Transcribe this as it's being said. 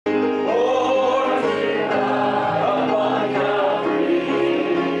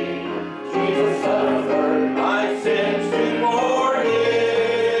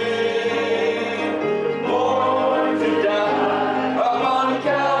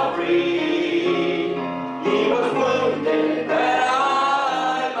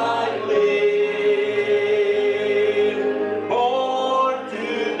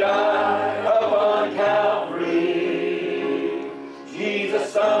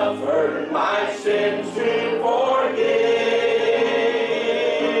suffered my sins to forgive,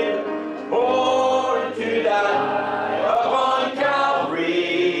 born to die upon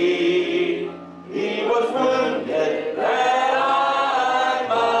Calvary. He was wounded that I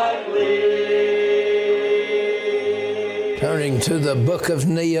might live. Turning to the book of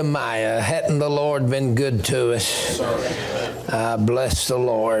Nehemiah, hadn't the Lord been good to us? I bless the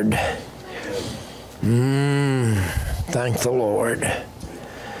Lord. Thank the Lord.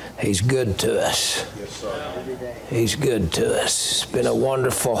 He's good to us. He's good to us. It's been a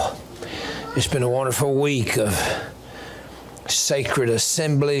wonderful week of sacred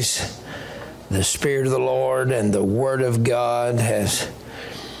assemblies. The Spirit of the Lord and the Word of God has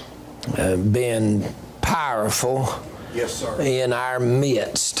been powerful in our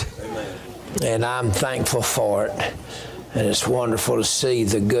midst. Amen. And I'm thankful for it. And it's wonderful to see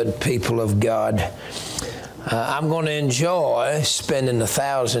the good people of God. I'm going to enjoy spending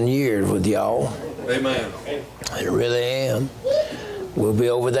 1,000 years with y'all. Amen. I really am. We'll be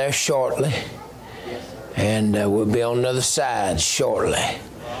over there shortly. And we'll be on the other side shortly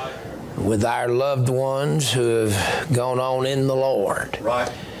with our loved ones who have gone on in the Lord.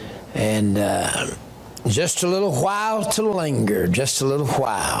 Right. And just a little while to linger, just a little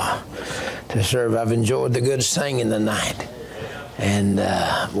while to serve. I've enjoyed the good singing tonight. And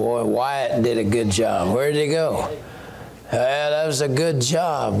boy, Wyatt did a good job. Where did he go? That was a good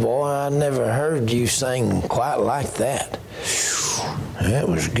job, boy. I never heard you sing quite like that. That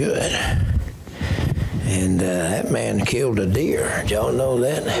was good. And that man killed a deer. Did y'all know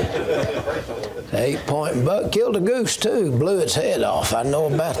that? The 8-point buck killed a goose too. Blew its head off. I know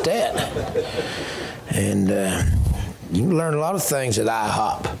about that. And you can learn a lot of things at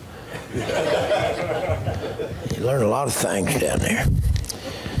IHOP. You learn a lot of things down there.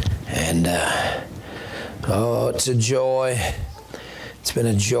 And oh, it's a joy. It's been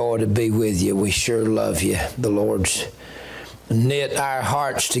a joy to be with you. We sure love you. The Lord's knit our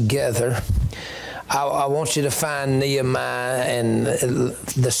hearts together. I want you to find Nehemiah in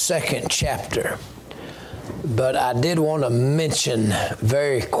the 2nd chapter. But I did want to mention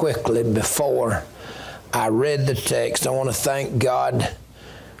very quickly before I read the text, I want to thank God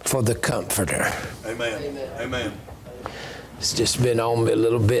for the Comforter. Amen. Amen. It's just been on me a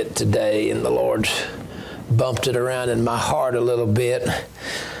little bit today, and the Lord's bumped it around in my heart a little bit.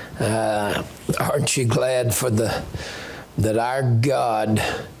 Aren't you glad for that our God,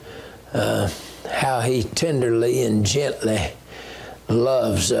 how He tenderly and gently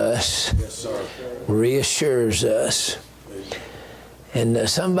loves us, Yes, sir. reassures us. And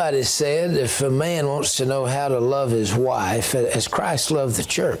somebody said if a man wants to know how to love his wife as Christ loved the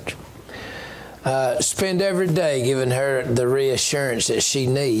church, spend every day giving her the reassurance that she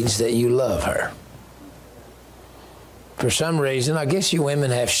needs that you love her. For some reason, I guess you women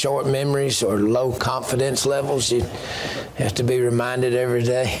have short memories or low confidence levels. You have to be reminded every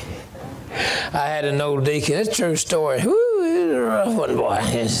day. I had an old deacon, it's a true story. Whoo, he's a rough one, boy.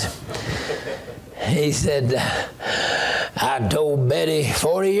 He said, I told Betty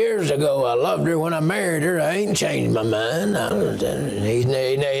 40 years ago I loved her when I married her. I ain't changed my mind. He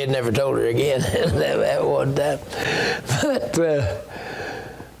had never told her again at one time. But,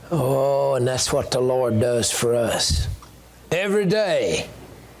 oh, and that's what the Lord does for us. Every day,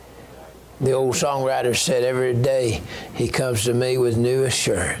 the old songwriter said, every day He comes to me with new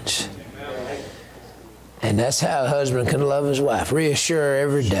assurance. And that's how a husband can love his wife. Reassure her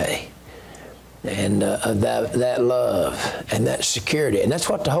every day. And that love and that security. And that's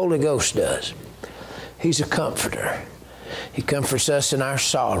what the Holy Ghost does. He's a comforter. He comforts us in our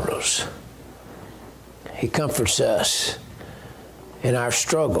sorrows. He comforts us in our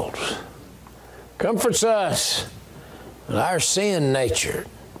struggles. Comforts us in our sin nature.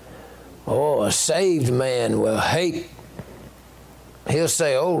 Oh, a saved man will hate. He'll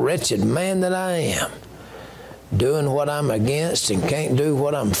say, oh, wretched man that I am, doing what I'm against and can't do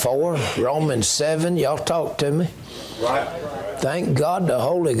what I'm for. Romans 7, y'all talk to me. Right. Thank God the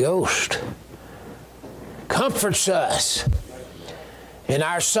Holy Ghost comforts us in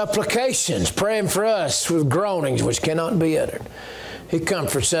our supplications, praying for us with groanings which cannot be uttered. He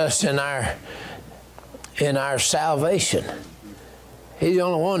comforts us in our salvation. He's the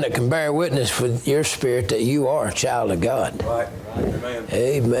only one that can bear witness with your spirit that you are a child of God. Right. Amen.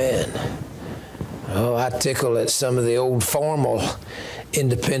 Amen. Oh, I tickle at some of the old formal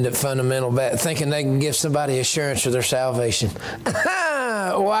independent fundamental thinking they can give somebody assurance of their salvation.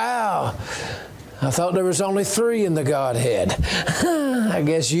 Wow. I thought there was only 3 in the Godhead. I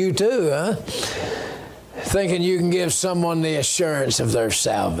guess you too, huh? Thinking you can give someone the assurance of their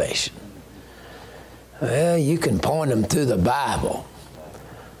salvation. Well, you can point them to the Bible.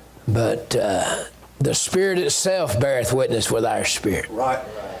 But the Spirit itself beareth witness with our spirit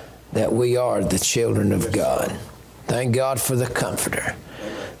that we are the children of God. Thank God for the Comforter.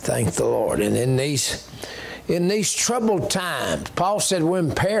 Thank the Lord. And in these troubled times, Paul said we're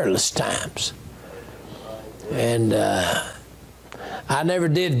in perilous times. And I never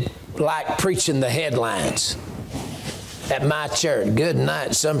did like preaching the headlines at my church. Good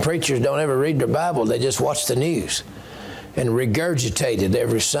night. Some preachers don't ever read their Bible. They just watch the news and regurgitate it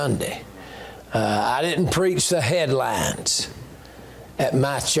every Sunday. I didn't preach the headlines at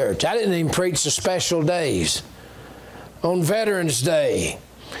my church. I didn't even preach the special days. On Veterans Day,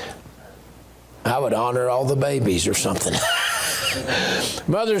 I would honor all the babies or something.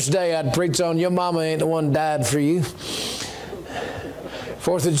 Mother's Day, I'd preach on your mama ain't the one died for you.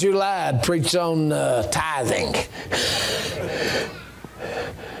 4th of July, I'd preach on tithing.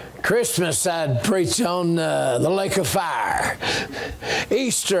 Christmas, I'd preach on the lake of fire.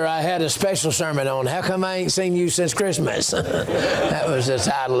 Easter, I had a special sermon on how come I ain't seen you since Christmas. That was the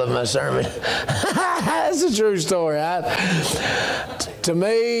title of my sermon. That's a true story. To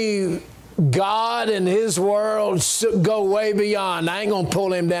me, God and His world go way beyond. I ain't going to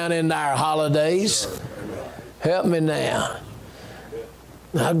pull Him down into our holidays. Help me now.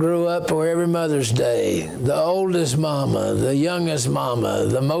 I grew up where every Mother's Day, the oldest mama, the youngest mama,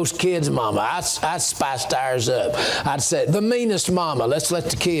 the most kids' mama, I spiced ours up. I'd say, the meanest mama, let's let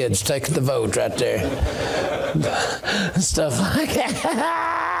the kids take the vote right there. Stuff like that.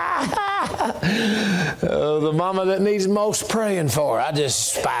 Oh, the mama that needs most praying for, I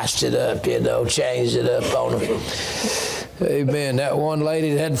just spiced it up, changed it up on them. Amen. That one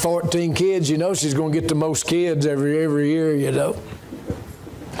lady that had 14 kids, she's going to get the most kids every year,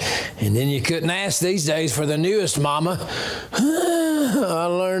 And then you couldn't ask these days for the newest mama. I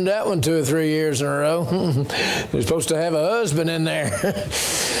learned that one 2 or 3 years in a row. You're supposed to have a husband in there.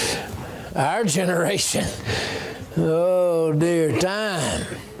 Our generation. Oh, dear time.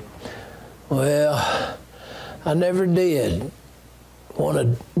 Well, I never did want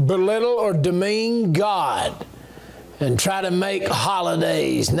to belittle or demean God and try to make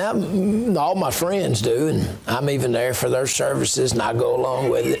holidays. Now, all my friends do, and I'm even there for their services, and I go along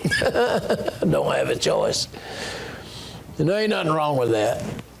with it. I don't have a choice. And there ain't nothing wrong with that.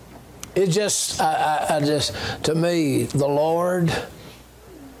 It just, to me, the Lord,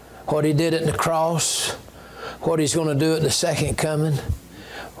 what He did at the cross, what He's going to do at the second coming,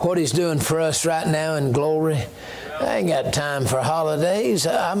 what He's doing for us right now in glory. I ain't got time for holidays.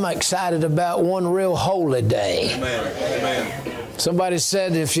 I'm excited about one real holy day. Amen. Amen. Somebody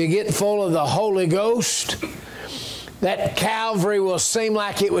said if you get full of the Holy Ghost, that Calvary will seem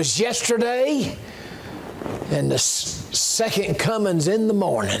like it was yesterday, and the second coming's in the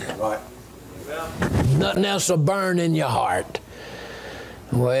morning. Right. Nothing else will burn in your heart.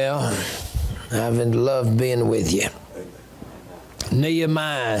 Well, I've loved being with you.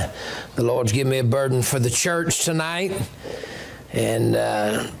 Nehemiah, the Lord's given me a burden for the church tonight, and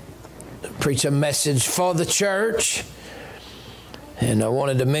preach a message for the church. And I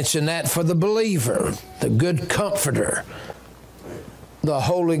wanted to mention that for the believer, the good comforter, the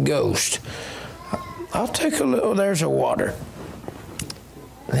Holy Ghost. I'll take a little, there's a water.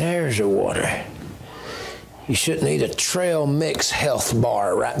 There's a water. You shouldn't eat a trail mix health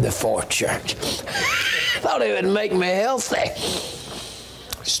bar right before church. Thought it would make me healthy.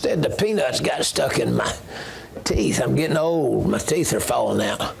 Instead, the peanuts got stuck in my teeth. I'm getting old. My teeth are falling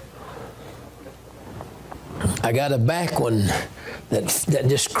out. I got a back one that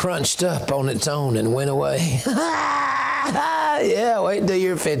just crunched up on its own and went away. Yeah, wait till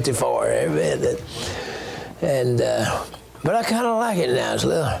you're 54. And but I kind of like it now. It's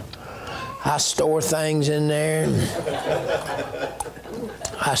little. I store things in there. And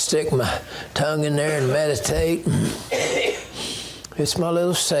I stick my tongue in there and meditate. It's my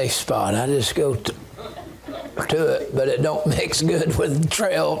little safe spot. I just go to it, but it don't mix good with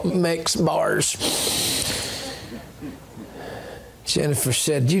trail mix bars. Jennifer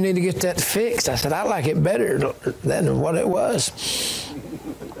said, you need to get that fixed. I said, I like it better than what it was.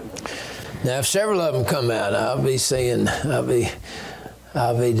 Now, if several of them come out, I'll be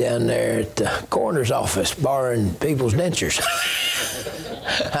down there at the coroner's office borrowing people's dentures.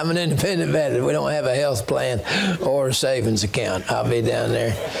 I'm an independent veteran. We don't have a health plan or a savings account. I'll be down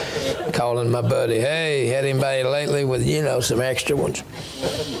there calling my buddy, hey, had anybody lately with, some extra ones?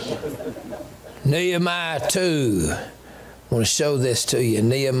 Nehemiah 2. I want to show this to you.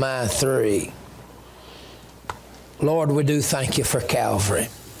 Nehemiah 3. Lord, we do thank you for Calvary.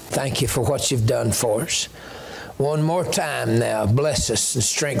 Thank you for what you've done for us. One more time now, bless us and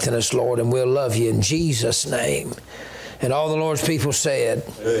strengthen us, Lord, and we'll love you in Jesus' name. And all the Lord's people said.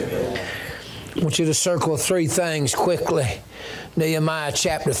 Amen. I want you to circle 3 things quickly. Nehemiah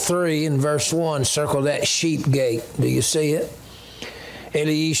chapter 3 and verse 1. Circle that sheep gate. Do you see it?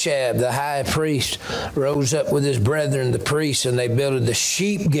 Eliashib, the high priest, rose up with his brethren, the priests, and they builded the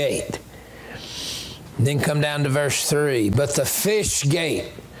sheep gate. And then come down to verse 3. But the fish gate.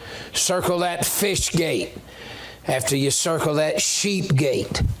 Circle that fish gate after you circle that sheep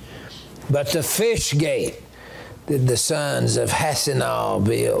gate. But the fish gate did the sons of Hasenal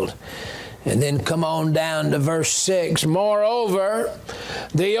build. And then come on down to verse 6. Moreover,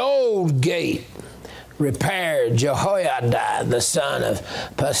 the old gate repaired Jehoiada, the son of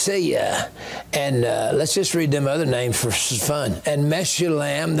Paseah. And let's just read them other names for fun. And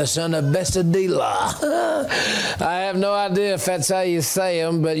Meshullam, the son of Besadelah. I have no idea if that's how you say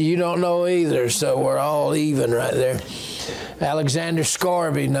them, but you don't know either, so we're all even right there. Alexander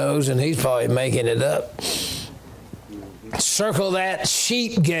Scorby knows, and he's probably making it up. Circle that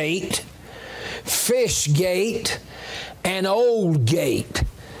sheep gate, fish gate, and old gate.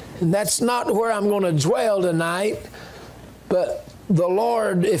 And that's not where I'm going to dwell tonight, but the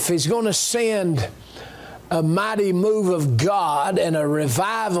Lord, if He's going to send a mighty move of God and a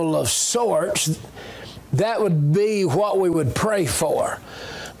revival of sorts, that would be what we would pray for.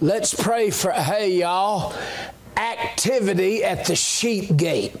 Let's pray for, hey y'all, activity at the sheep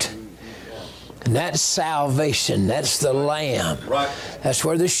gate. And that's salvation. That's the lamb. Right. That's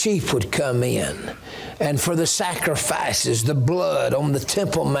where the sheep would come in. And for the sacrifices, the blood on the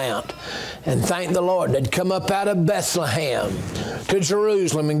Temple Mount. And thank the Lord, they'd come up out of Bethlehem to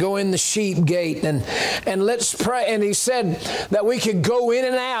Jerusalem and go in the sheep gate. And let's pray. And He said that we could go in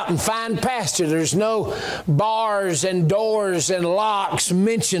and out and find pasture. There's no bars and doors and locks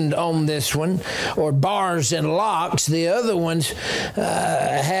mentioned on this one, or bars and locks. The other ones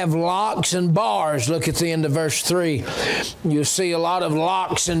have locks and bars. Look at the end of verse 3. You'll see a lot of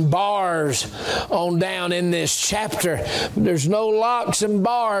locks and bars on down in this chapter. There's no locks and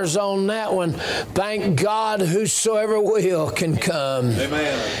bars on that one. Thank God, whosoever will can come.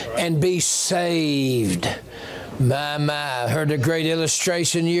 Amen. And be saved. My, I heard a great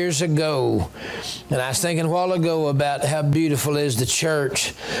illustration years ago. And I was thinking a while ago about how beautiful is the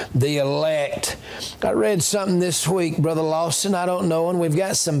church, the elect. I read something this week, Brother Lawson, I don't know, and we've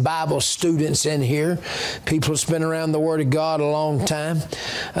got some Bible students in here, people who've been around the Word of God a long time.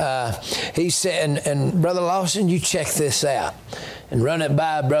 He said, and Brother Lawson, you check this out and run it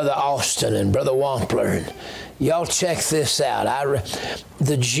by Brother Austin and Brother Wampler. And y'all check this out.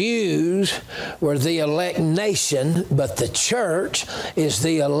 The Jews were the elect nation, but the church is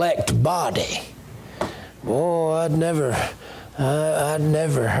the elect body. Boy, I'd never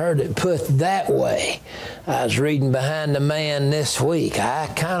heard it put that way. I was reading behind the man this week. I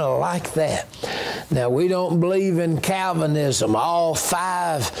kind of like that. Now, we don't believe in Calvinism. All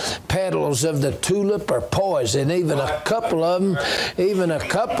 5 petals of the tulip are poison. Even a couple of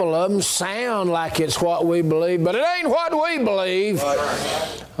them sound like it's what we believe, but it ain't what we believe.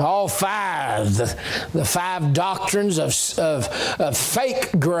 All 5, the 5 doctrines of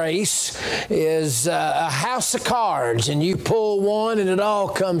fake grace is a house of cards, and you pull one and it all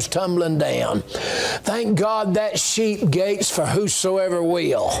comes tumbling down. Thank God that sheep gates for whosoever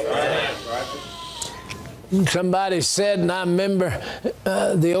will. Somebody said, and I remember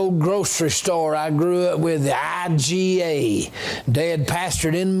the old grocery store I grew up with, the IGA. Dad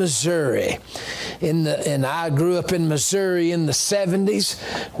pastored in Missouri. And I grew up in Missouri in the 70s,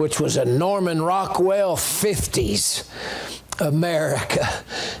 which was a Norman Rockwell 50s. America.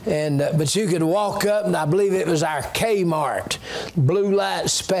 And but you could walk up, and I believe it was our Kmart blue light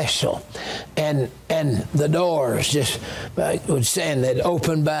special, and the doors just would stand, they'd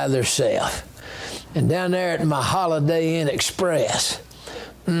open by themselves. And down there at my Holiday Inn Express,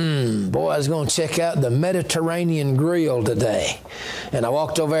 boy, I was going to check out the Mediterranean Grill today. And I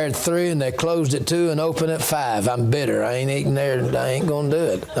walked over there at 3, and they closed at 2 and opened at 5. I'm bitter. I ain't eating there. I ain't going to do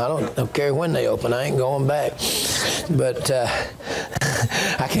it. I don't care when they open. I ain't going back. But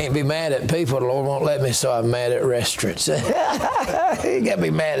I can't be mad at people. The Lord won't let me, so I'm mad at restaurants. You got to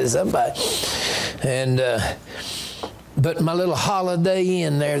be mad at somebody. And but my little Holiday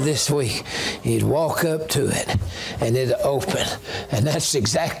Inn there this week, you'd walk up to it and it'd open. And that's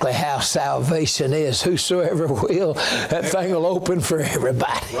exactly how salvation is. Whosoever will, that thing will open for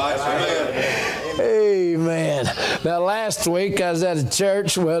everybody. Right. Amen. Amen. Now, last week I was at a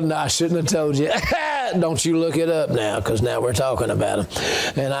church. Well, no, I shouldn't have told you. Don't you look it up now, because now we're talking about them.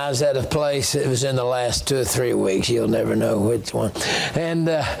 And I was at a place, it was in the last 2 or 3 weeks. You'll never know which one. And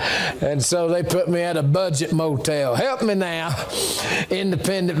so they put me at a budget motel. Help me now.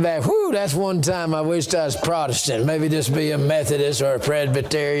 Independent Baptist. Whew, that's one time I wished I was Protestant. Maybe just be a Methodist or a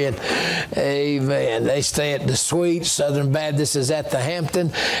Presbyterian. Amen. They stay at the Suite. Southern Baptist is at the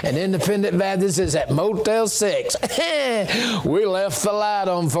Hampton. And Independent Baptist is at Motel 6. We left the light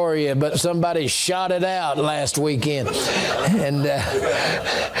on for you, but somebody shot it out last weekend. And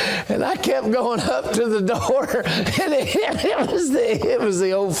I kept going up to the door, and it was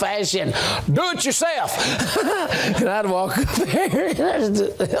the old-fashioned, do it yourself. And I'd walk up there.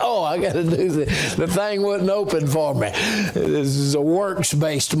 Oh, I got to do the thing wouldn't open for me. This is a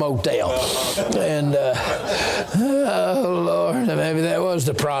works-based motel. And, oh, Lord, maybe that was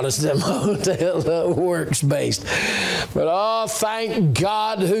the Protestant motel, works-based. But, oh, thank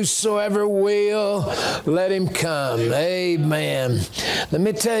God, whosoever will, let him come. Amen. Let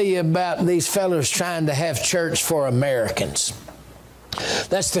me tell you about these fellows trying to have church for Americans.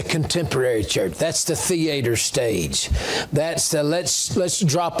 That's the contemporary church. That's the theater stage. That's the let's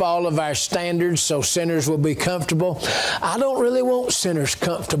drop all of our standards so sinners will be comfortable. I don't really want sinners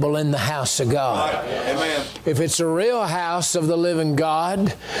comfortable in the house of God. Amen. If it's a real house of the living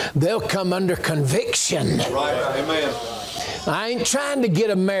God, they'll come under conviction. Right. Amen. I ain't trying to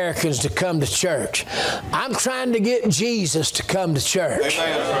get Americans to come to church. I'm trying to get Jesus to come to church.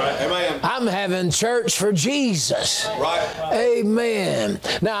 Amen. Amen. I'm having church for Jesus. Right. Amen.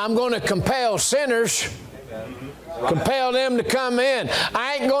 Now, I'm going to compel sinners. Compel them to come in.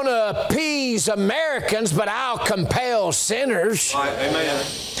 I ain't going to appease Americans, but I'll compel sinners. Right. Amen.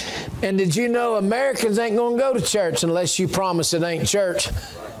 And did you know Americans ain't going to go to church unless you promise it ain't church?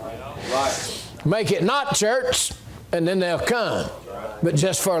 Right. Make it not church, and then they'll come. But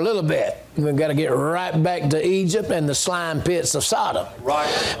just for a little bit. We've got to get right back to Egypt and the slime pits of Sodom. Right.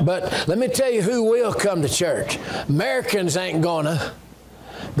 But let me tell you who will come to church. Americans ain't gonna,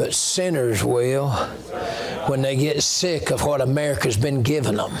 but sinners will when they get sick of what America's been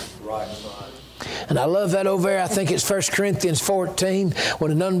giving them. Right. And I love that over there. I think it's 1 Corinthians 14,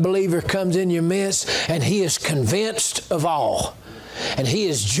 when an unbeliever comes in your midst and he is convinced of all. And he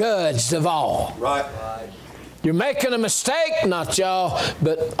is judged of all. Right. You're making a mistake, not y'all,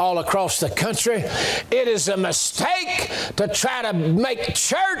 but all across the country. It is a mistake to try to make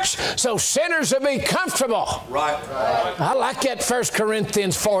church so sinners will be comfortable. Right. I like that 1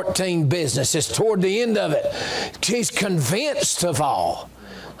 Corinthians 14 business. It's toward the end of it. He's convinced of all.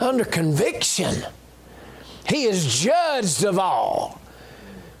 Under conviction. He is judged of all.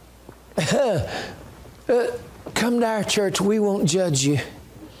 Come to our church. We won't judge you.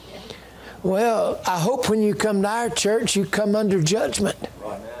 Well, I hope when you come to our church, you come under judgment.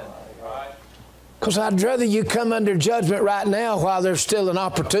 Because I'd rather you come under judgment right now while there's still an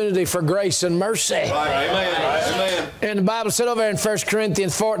opportunity for grace and mercy. Right. Amen. Amen. And the Bible said over in 1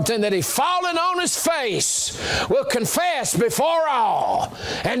 Corinthians 14 that he fallen on his face will confess before all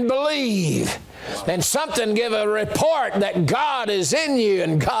and believe. And something give a report that God is in you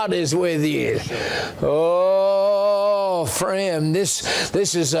and God is with you. Oh, friend,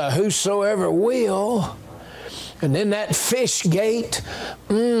 this is a whosoever will. And then that fish gate,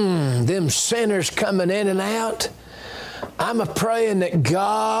 them sinners coming in and out. I'm a-praying that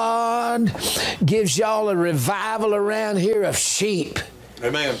God gives y'all a revival around here of sheep.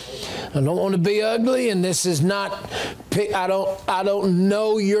 Amen. I don't want to be ugly, and this is not, I don't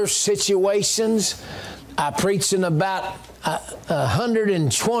know your situations. I'm preaching about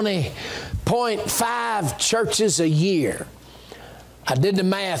 120.5 churches a year. I did the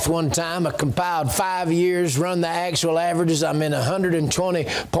math one time. I compiled 5 years, run the actual averages. I'm in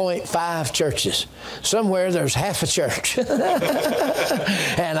 120.5 churches. Somewhere there's half a church.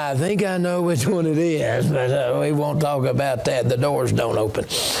 And I think I know which one it is, but we won't talk about that. The doors don't open.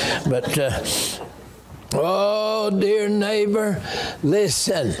 But, oh, dear neighbor,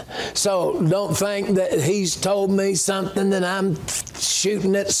 listen. So don't think that he's told me something that I'm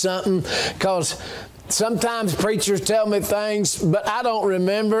shooting at something, because sometimes preachers tell me things, but I don't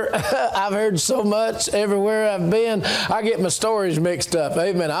remember. I've heard so much everywhere I've been. I get my stories mixed up.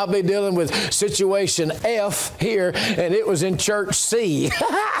 Amen. I'll be dealing with situation F here, and it was in church C.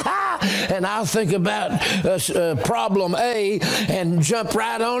 And I'll think about problem A and jump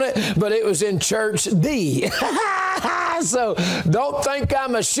right on it, but it was in church D. So don't think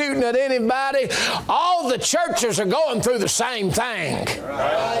I'm a shooting at anybody. All the churches are going through the same thing.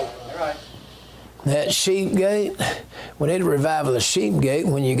 Right. Right. That sheep gate, we need a revival of the sheep gate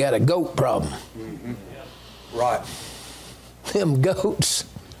when you got a goat problem. Mm-hmm. Right. Them goats.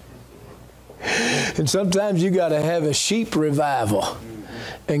 And sometimes you got to have a sheep revival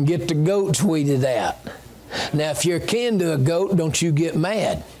and get the goats weeded out. Now, if you're kin to a goat, don't you get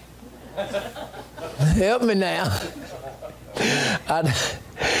mad. Help me now.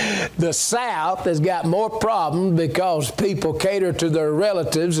 The South has got more problems because people cater to their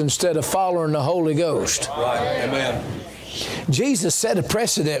relatives instead of following the Holy Ghost. Right. Amen. Jesus set a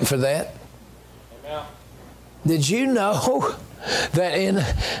precedent for that. Amen. Did you know that in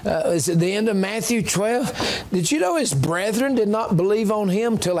is it the end of Matthew 12? Did you know his brethren did not believe on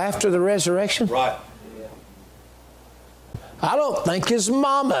him till after the resurrection? Right. I don't think his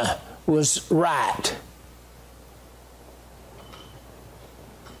mama was right.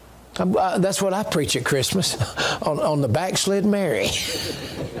 That's what I preach at Christmas, on the backslid Mary.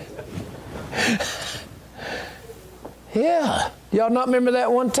 Yeah. Y'all not remember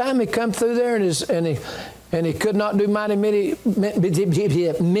that one time he come through there and he could not do mighty, little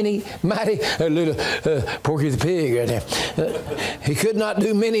Porky the Pig right there. He could not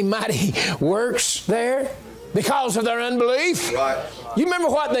do many mighty works there because of their unbelief. Right. You remember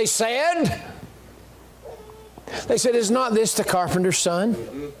what they said? They said, "Is not this the carpenter's son?"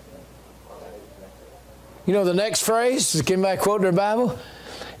 Mm-hmm. You know the next phrase, can anybody quote their Bible?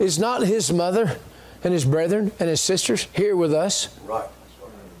 Is not his mother and his brethren and his sisters here with us? Right.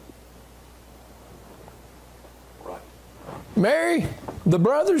 Mary, the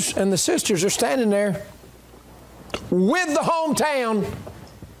brothers and the sisters are standing there with the hometown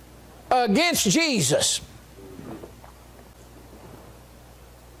against Jesus.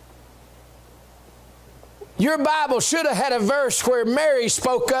 Your Bible should have had a verse where Mary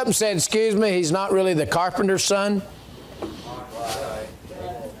spoke up and said, "Excuse me, he's not really the carpenter's son."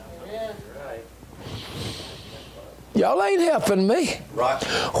 Y'all ain't helping me. Right.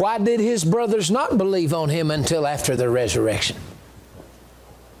 Why did his brothers not believe on him until after the resurrection?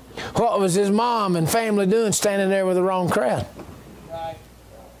 What was his mom and family doing standing there with the wrong crowd? Right.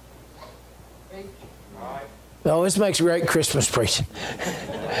 Oh, this makes great Christmas preaching.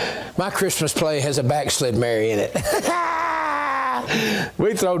 My Christmas play has a backslid Mary in it.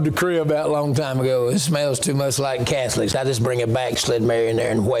 We throwed the crib out a long time ago. It smells too much like Catholics. I just bring a backslid Mary in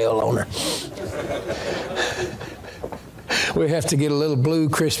there and wail on her. We have to get a little blue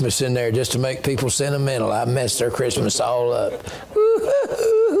Christmas in there just to make people sentimental. I messed their Christmas all up.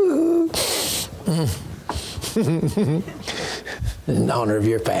 In honor of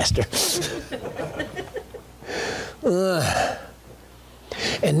your pastor.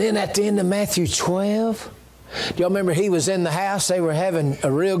 And then at the end of Matthew 12, do y'all remember he was in the house? They were having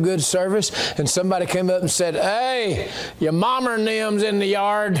a real good service, and somebody came up and said, "Hey, your mama and them's in the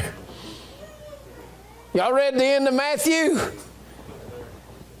yard." Y'all read the end of Matthew?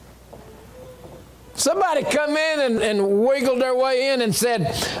 Somebody come in and wiggled their way in and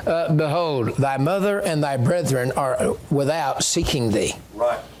said, "Behold, thy mother and thy brethren are without seeking thee."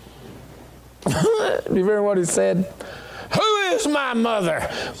 Right. Do you remember what he said? "Who is my mother?"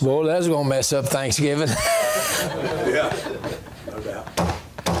 Boy, that's going to mess up Thanksgiving. Yeah. No doubt.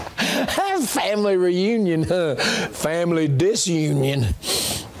 Family reunion, family disunion.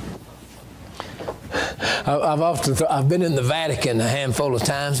 I've been in the Vatican a handful of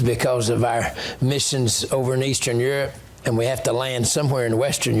times because of our missions over in Eastern Europe, and we have to land somewhere in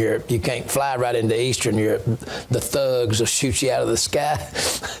Western Europe. You can't fly right into Eastern Europe. The thugs will shoot you out of the sky.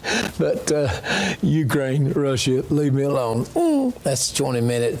 But Ukraine, Russia, leave me alone. That's 20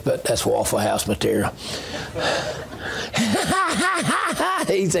 minutes, but that's Waffle House material.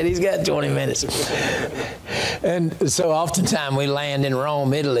 He said he's got 20 minutes. And so oftentimes we land in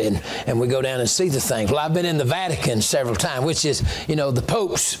Rome, Italy, and we go down and see the things. Well, I've been in the Vatican several times, which is, the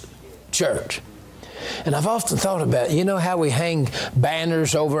Pope's church. And I've often thought about, how we hang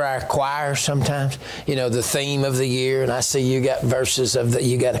banners over our choir sometimes? The theme of the year. And I see you got verses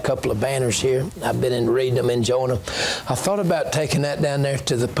you got a couple of banners here. I've been in reading them, enjoying them. I thought about taking that down there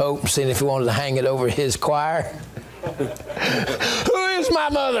to the Pope and seeing if he wanted to hang it over his choir. Who is my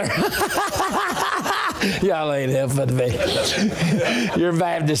mother? Y'all ain't helping me. You're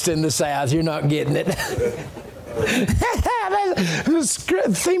Baptist in the South. You're not getting it.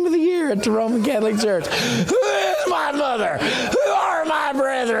 The theme of the year at the Roman Catholic Church. Who is my mother? Who are my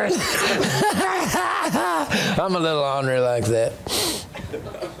brethren? I'm a little ornery like that.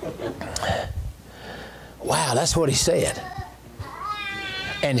 Wow, that's what he said.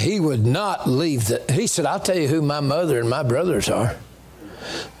 And he would not leave he said, "I'll tell you who my mother and my brothers are.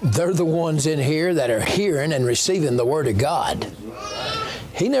 They're the ones in here that are hearing and receiving the Word of God."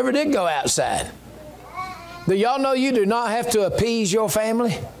 He never did go outside. Do y'all know you do not have to appease your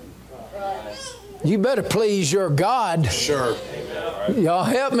family? You better please your God. Sure. Y'all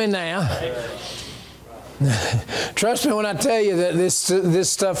help me now. Trust me when I tell you that this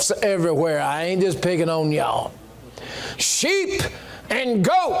stuff's everywhere. I ain't just picking on y'all. Sheep and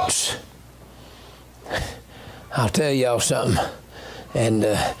goats. I'll tell y'all something. And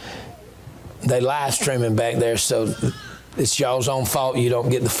they live streaming back there, so it's y'all's own fault you don't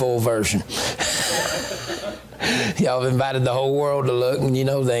get the full version. Y'all have invited the whole world to look, and you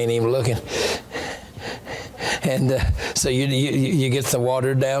know they ain't even looking. And so you get the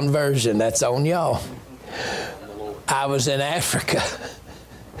watered down version. That's on y'all. I was in Africa,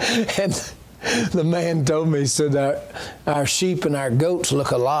 and the man told me, he said, our sheep and our goats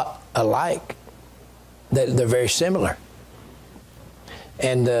look a lot alike. They're very similar.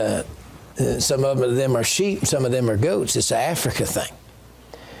 And some of them are sheep, some of them are goats. It's an Africa thing.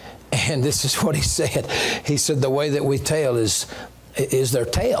 And this is what he said. He said the way that we tell is their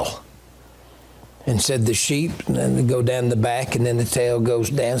tail. And said the sheep, and then they go down the back, and then the tail goes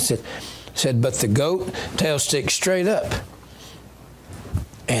down. Said, but the goat, tail sticks straight up.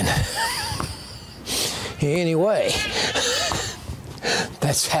 And anyway,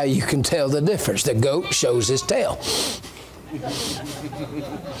 that's how you can tell the difference. The goat shows his tail.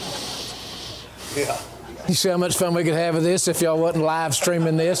 Yeah. You see how much fun we could have with this if y'all wasn't live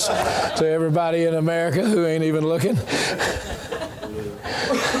streaming this to everybody in America who ain't even looking?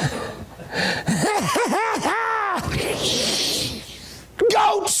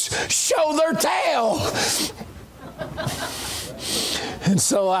 Goats show their tail. And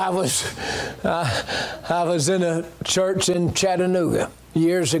so I was in a church in Chattanooga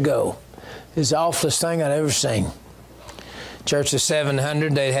years ago. It's the awfulest thing I'd ever seen. Church of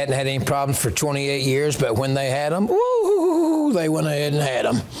 700, they hadn't had any problems for 28 years, but when they had them, woo, they went ahead and had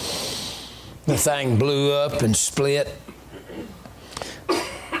them. The thing blew up and split.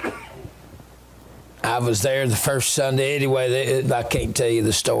 I was there the first Sunday. Anyway, I can't tell you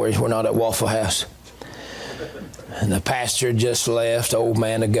the stories. We're not at Waffle House. And the pastor just left, old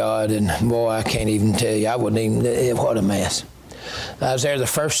man of God, and boy, I can't even tell you. I wouldn't even, what a mess. I was there the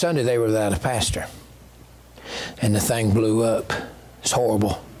first Sunday they were without a pastor. And the thing blew up. It's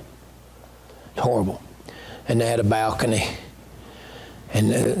horrible. It's horrible. And they had a balcony. And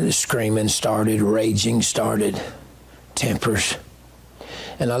the screaming started, raging started, tempers.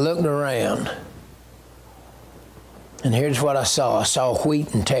 And I looked around. And here's what I saw. I saw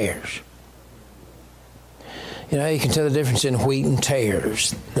wheat and tares. You know, you can tell the difference in wheat and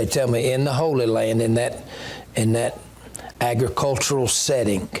tares. They tell me in the Holy Land, in that agricultural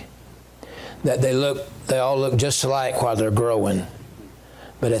setting, that they all look just alike while they're growing.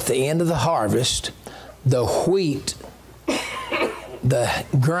 But at the end of the harvest, the wheat, the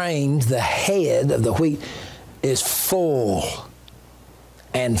grain, the head of the wheat is full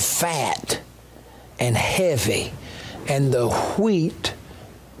and fat and heavy. And the wheat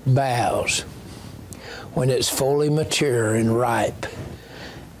bows when it's fully mature and ripe.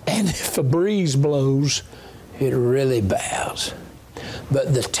 And if a breeze blows, it really bows.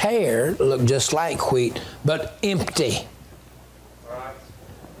 But the tare looked just like wheat, but empty.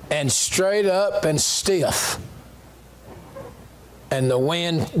 And straight up and stiff. And the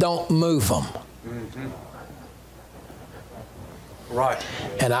wind don't move them. Mm-hmm. Right.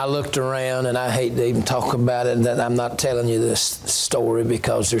 And I looked around, and I hate to even talk about it, that I'm not telling you this story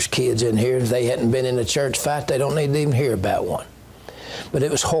because there's kids in here. If they hadn't been in a church fight, they don't need to even hear about one. But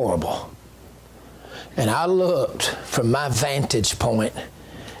it was horrible. And I looked from my vantage point,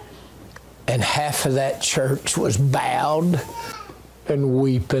 and half of that church was bowed and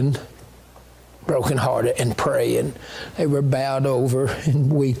weeping, brokenhearted and praying. They were bowed over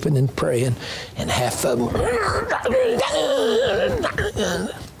and weeping and praying, and half of them.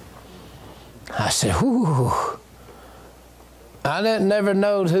 I said, whew. I never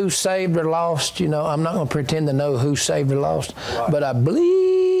know who's saved or lost. You know, I'm not going to pretend to know who's saved or lost, but I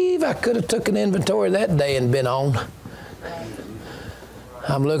believe I could have took an inventory that day and been on.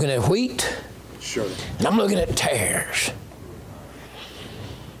 I'm looking at wheat, sure, and I'm looking at tares.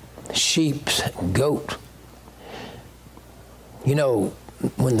 Sheep and goat. You know,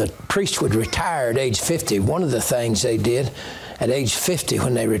 when the priest would retire at age 50, one of the things they did at age 50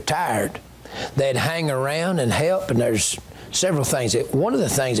 when they retired, they'd hang around and help, and there's several things. One of the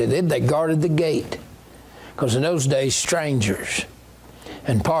things they did, they guarded the gate. Because in those days, strangers,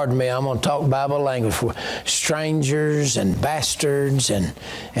 and pardon me, I'm going to talk Bible language for strangers and bastards and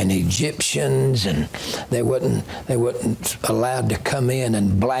Egyptians, and they wasn't allowed to come in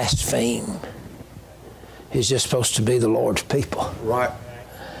and blaspheme. It's just supposed to be the Lord's people. Right.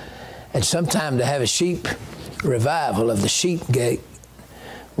 And sometime to have a sheep revival of the sheep gate,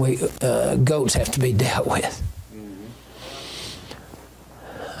 goats have to be dealt with.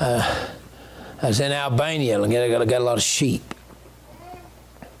 I was in Albania, I got a lot of sheep.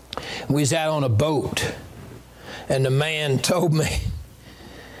 We was out on a boat, and the man told me,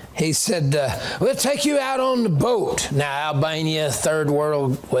 he said, we'll take you out on the boat. Now, Albania, second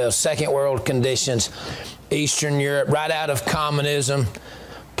world conditions, Eastern Europe, right out of communism,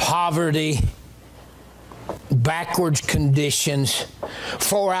 poverty, backwards conditions,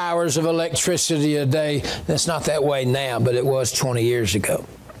 4 hours of electricity a day. That's not that way now, but it was 20 years ago.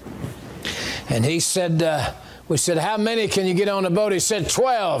 And he said, we said, how many can you get on the boat? He said,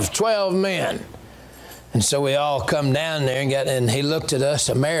 12 men. And so we all come down there and he looked at us,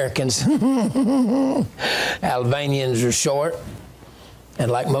 Americans. Albanians are short, and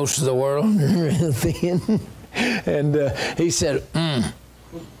like most of the world, real thin. And he said,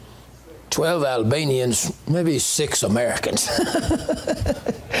 12 Albanians, maybe 6 Americans.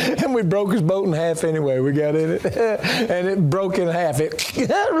 And we broke his boat in half anyway. We got in it, and it broke in half.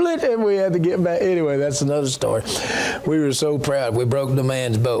 And we had to get back. Anyway, that's another story. We were so proud. We broke the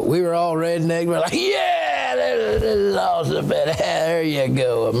man's boat. We were all redneck. We were like, yeah, there's awesome. There you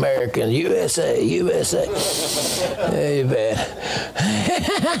go, American, USA, USA. Amen.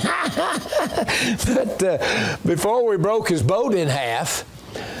 But before we broke his boat in half,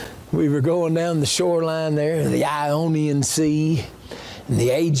 we were going down the shoreline there, the Ionian Sea and the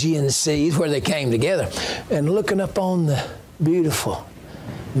Aegean Sea, where they came together, and looking up on the beautiful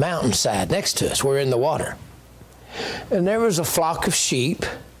mountainside next to us. We're in the water. And there was a flock of sheep,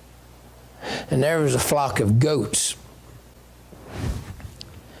 and there was a flock of goats.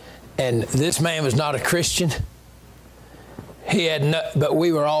 And this man was not a Christian. But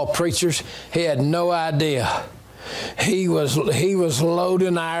we were all preachers. He had no idea. He was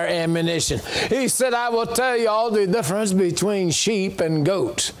loading our ammunition. He said, I will tell you all the difference between sheep and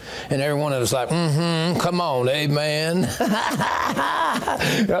goats. And every one of us like, come on, amen.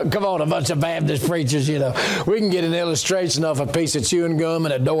 Come on, a bunch of Baptist preachers, you know. We can get an illustration of a piece of chewing gum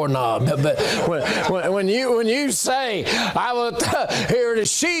and a doorknob. But when you say, I will here the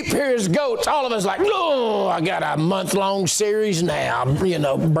sheep, here's goats, all of us like, oh, I got a month-long series now. You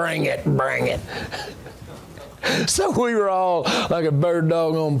know, bring it. So we were all like a bird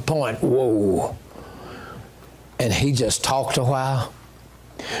dog on point. Whoa. And he just talked a while.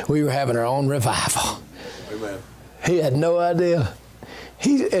 We were having our own revival. Amen. He had no idea.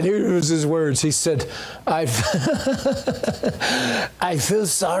 And here was his words. He said, I feel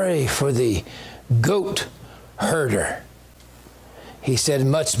sorry for the goat herder. He said,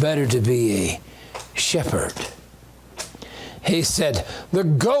 much better to be a shepherd. He said,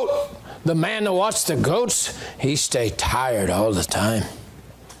 the man that watched the goats, he stayed tired all the time.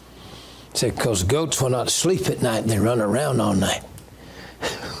 He said, because goats will not sleep at night, they run around all night.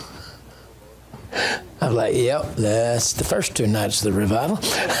 I was like, yep, that's the first 2 nights of the revival.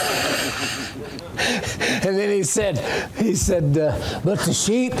 And then he said, but the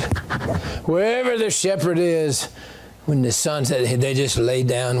sheep, wherever the shepherd is, when the sun set, they just lay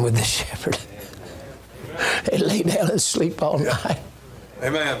down with the shepherd. They lay down and sleep all night.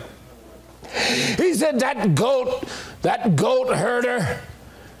 Amen. He said, that goat herder,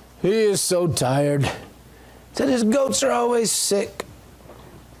 he is so tired. He said his goats are always sick.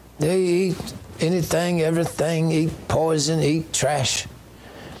 They eat anything, everything, eat poison, eat trash.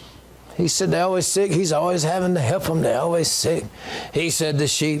 He said they're always sick. He's always having to help them. They're always sick. He said the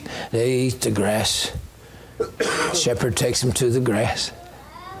sheep, they eat the grass. The shepherd takes them to the grass.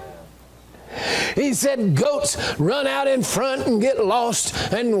 He said goats run out in front and get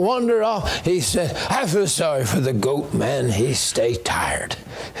lost and wander off. He said, I feel sorry for the goat, man. He stay tired.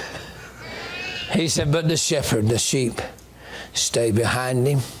 He said, but the shepherd, the sheep, stay behind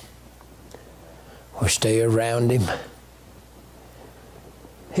him or stay around him.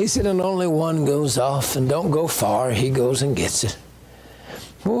 He said, and only one goes off and don't go far. He goes and gets it.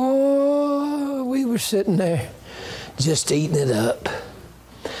 Oh, we were sitting there just eating it up.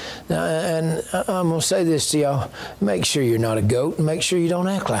 Now, and I'm going to say this to y'all. Make sure you're not a goat, and make sure you don't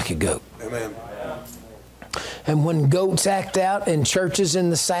act like a goat. Amen. And when goats act out in churches in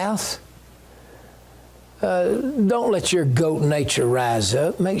the South, don't let your goat nature rise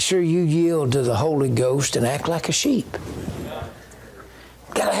up. Make sure you yield to the Holy Ghost and act like a sheep.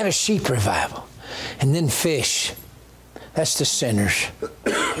 Got to have a sheep revival. And then fish. That's the sinners.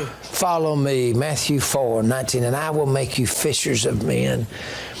 Follow me, Matthew 4:19, and I will make you fishers of men.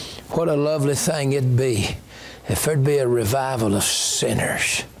 What a lovely thing it'd be if there'd be a revival of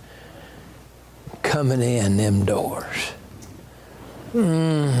sinners coming in them doors.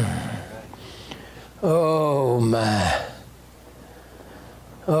 Oh, my.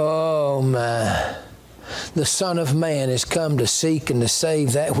 Oh, my. The Son of Man is come to seek and to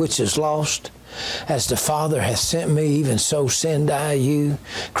save that which is lost. As the Father hath sent me, even so send I you.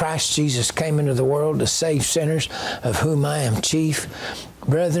 Christ Jesus came into the world to save sinners, of whom I am chief.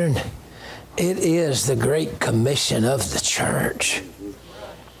 Brethren, it is the great commission of the church.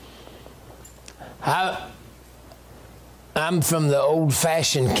 I'm from the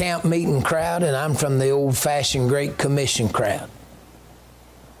old-fashioned camp meeting crowd, and I'm from the old-fashioned Great Commission crowd.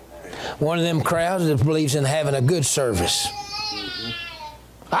 One of them crowds that believes in having a good service.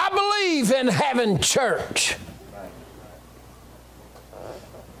 I believe in having church.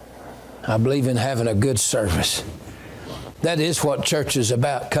 I believe in having a good service. That is what church is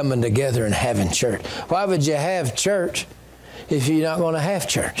about, coming together and having church. Why would you have church if you're not going to have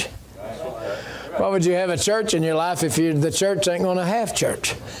church? Why would you have a church in your life if the church ain't going to have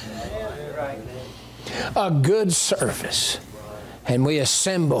church? A good service. And we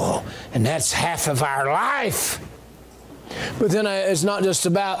assemble, and that's half of our life. But then it's not just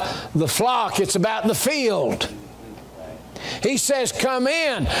about the flock, it's about the field. He says, come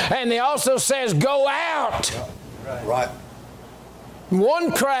in, and he also says, go out. Right.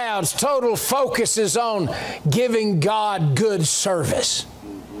 One crowd's total focus is on giving God good service.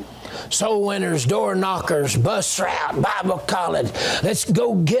 Soul winners, door knockers, bus route, Bible college, let's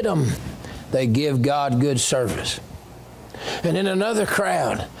go get them. They give God good service. And then another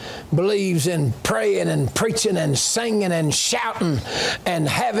crowd believes in praying and preaching and singing and shouting and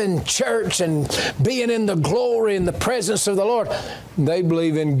having church and being in the glory and the presence of the Lord. They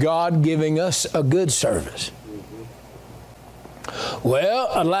believe in God giving us a good service. Well,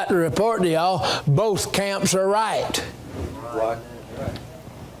 I'd like to report to y'all, both camps are right. Right.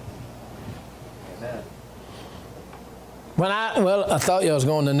 I thought y'all was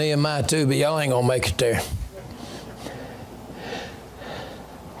going to Nehemiah too, but y'all ain't going to make it there.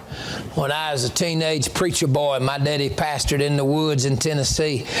 When I was a teenage preacher boy, my daddy pastored in the woods in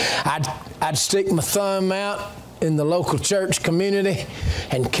Tennessee. I'd stick my thumb out in the local church community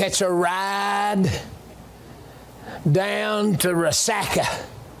and catch a ride down to Resaca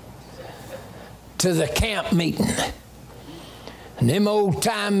to the camp meeting. And them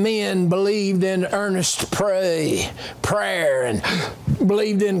old-time men believed in earnest prayer and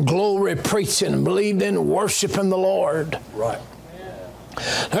believed in glory preaching and believed in worshiping the Lord. Right.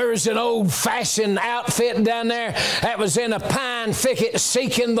 There was an old-fashioned outfit down there that was in a pine thicket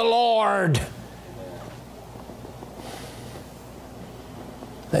seeking the Lord.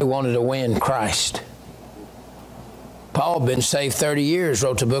 They wanted to win Christ. Paul, been saved 30 years,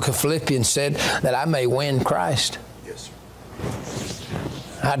 wrote the book of Philippians, said that I may win Christ. Yes,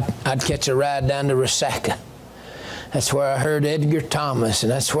 sir. I'd catch a ride down to Resaca. That's where I heard Edgar Thomas,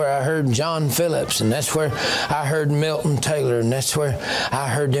 and that's where I heard John Phillips, and that's where I heard Milton Taylor, and that's where I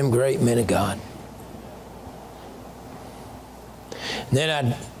heard them great men of God. And then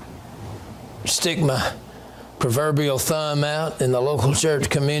I'd stick my proverbial thumb out in the local church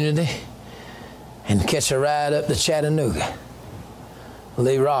community and catch a ride up to Chattanooga,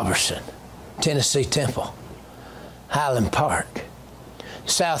 Lee Robertson, Tennessee Temple, Highland Park,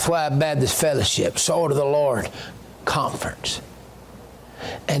 Southwide Baptist Fellowship, Sword of the Lord Conference.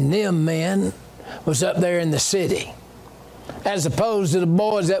 And them men was up there in the city. As opposed to the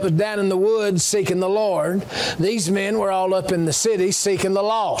boys that was down in the woods seeking the Lord, these men were all up in the city seeking the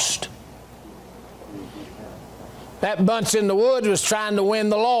lost. That bunch in the woods was trying to win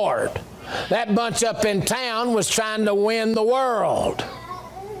the Lord. That bunch up in town was trying to win the world.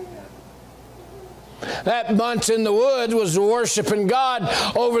 That bunch in the woods was worshiping God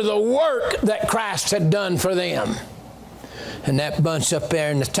over the work that Christ had done for them. And that bunch up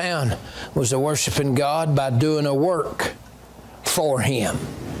there in the town was worshiping God by doing a work for Him.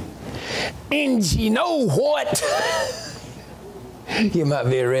 And you know what? You might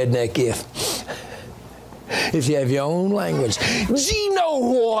be a redneck if you have your own language. You know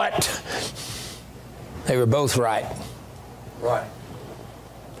what? They were both right. Right.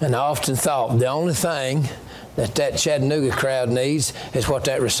 And I often thought the only thing that Chattanooga crowd needs is what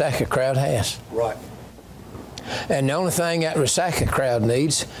that Resaca crowd has. Right. And the only thing that Resaca crowd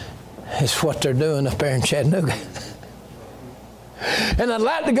needs is what they're doing up there in Chattanooga. And I'd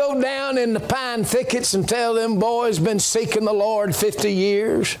like to go down in the pine thickets and tell them boys been seeking the Lord 50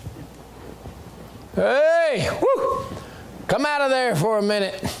 years. Hey, whoo, come out of there for a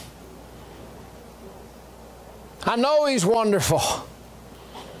minute. I know He's wonderful.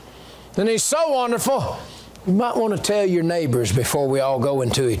 And He's so wonderful, you might want to tell your neighbors before we all go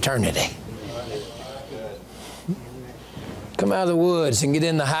into eternity. Come out of the woods and get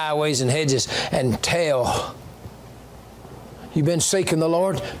in the highways and hedges and tell. You've been seeking the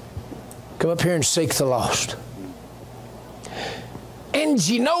Lord? Come up here and seek the lost. And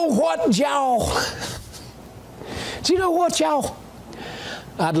you know what, y'all? Do you know what, y'all?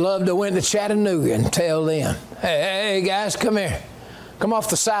 I'd love to went to Chattanooga and tell them, hey, guys, come here. Come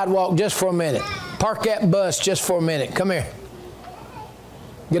off the sidewalk just for a minute. Park that bus just for a minute. Come here.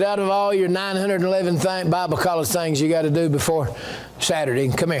 Get out of all your 911 Bible college things you got to do before Saturday.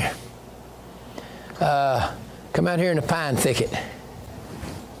 Come here. Come out here in the pine thicket.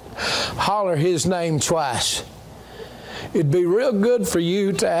 Holler his name twice. It'd be real good for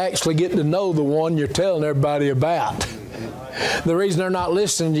you to actually get to know the one you're telling everybody about. The reason they're not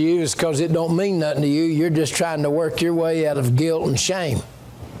listening to you is because it don't mean nothing to you. You're just trying to work your way out of guilt and shame.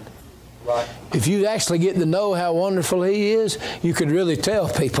 Right. If you actually get to know how wonderful He is, you could really tell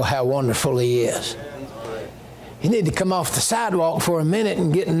people how wonderful He is. You need to come off the sidewalk for a minute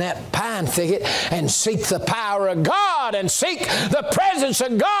and get in that pine thicket and seek the power of God and seek the presence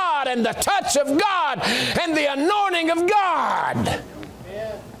of God and the touch of God and the anointing of God.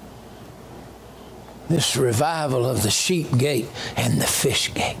 This revival of the sheep gate and the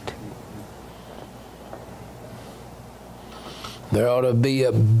fish gate. There ought to be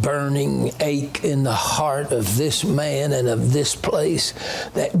a burning ache in the heart of this man and of this place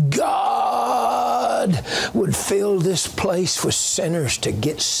that God would fill this place with sinners to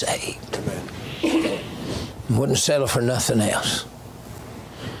get saved. Wouldn't settle for nothing else.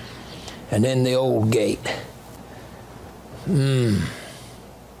 And then the old gate. When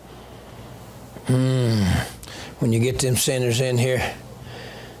you get them sinners in here,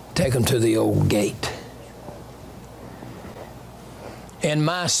 take them to the old gate. In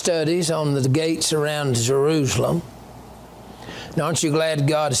my studies on the gates around Jerusalem, now aren't you glad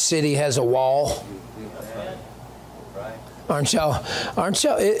God's city has a wall? Aren't y'all?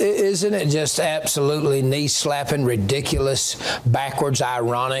 Isn't it just absolutely knee-slapping, ridiculous, backwards,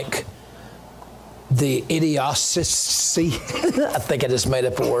 ironic? The idiocy, I think I just made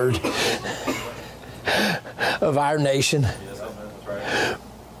up a word, of our nation.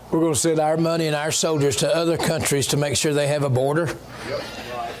 We're going to send our money and our soldiers to other countries to make sure they have a border.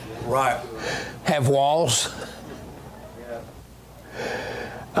 Right. Have walls.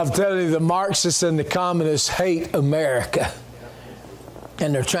 I'm telling you, the Marxists and the communists hate America.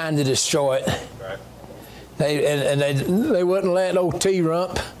 And they're trying to destroy it. They wouldn't let old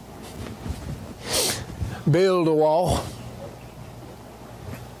T-Rump build a wall.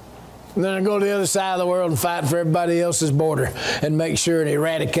 And then I go to the other side of the world and fight for everybody else's border and make sure and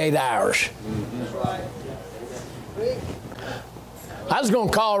eradicate ours. I was going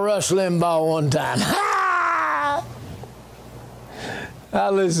to call Rush Limbaugh one time. I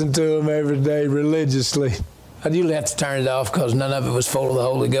listen to him every day religiously. I usually have to turn it off because none of it was full of the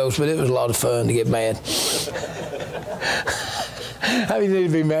Holy Ghost, but it was a lot of fun to get mad. How do you need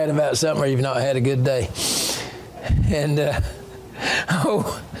to be mad about something where you've not had a good day? And,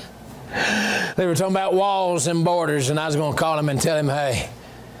 they were talking about walls and borders, and I was going to call him and tell him, hey,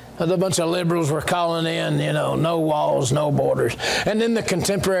 a bunch of liberals were calling in, no walls, no borders. And then the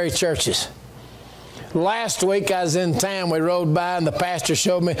contemporary churches. Last week I was in town, we rode by, and the pastor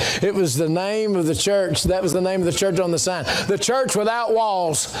showed me, it was the name of the church. That was the name of the church on the sign. The Church Without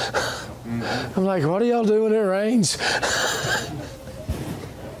Walls. I'm like, what do y'all do when it rains?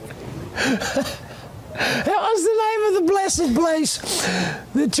 That was the name of the blessed place.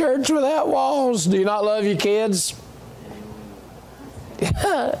 The Church Without Walls. Do you not love your kids?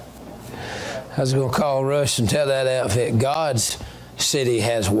 I was going to call Rush and tell that outfit, God's city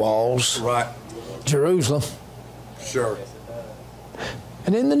has walls. Right. Jerusalem. Sure.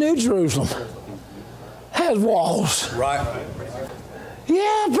 And in the New Jerusalem has walls. Right.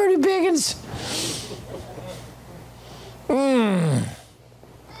 Yeah, pretty big ones.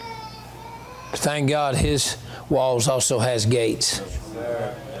 Thank God His walls also has gates.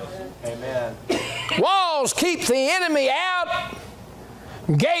 Amen. Walls keep the enemy out.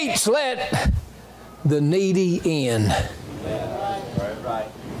 Gates let the needy in. Right.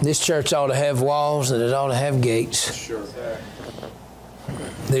 This church ought to have walls and it ought to have gates. Sure.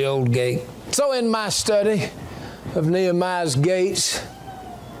 The old gate. So in my study of Nehemiah's gates,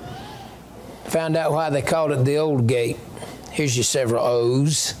 found out why they called it the old gate. Here's your several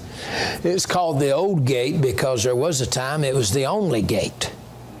O's. It's called the old gate because there was a time it was the only gate.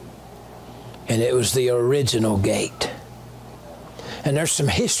 And it was the original gate. And there's some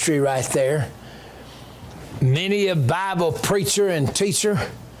history right there. Many a Bible preacher and teacher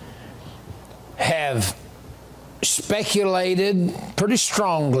have speculated pretty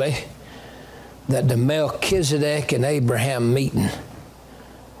strongly that the Melchizedek and Abraham meeting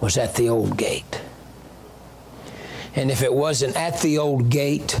was at the old gate. And if it wasn't at the old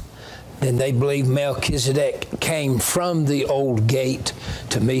gate, then they believe Melchizedek came from the old gate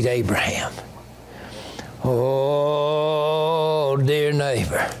to meet Abraham. Oh, dear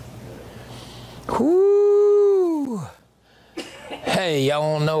neighbor. Whoo! Hey,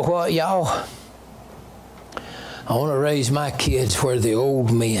 y'all want to know what, y'all? I want to raise my kids where the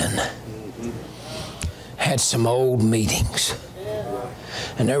old men had some old meetings.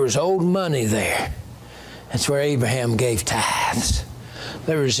 And there was old money there. That's where Abraham gave tithes.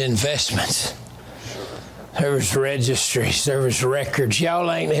 There was investments. There was registries. There was records.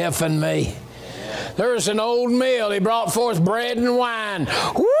 Y'all ain't helping me. There was an old meal. He brought forth bread and wine.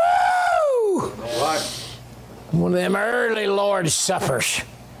 Woo! One of them early Lord's Suppers.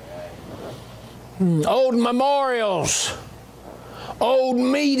 Old memorials. Old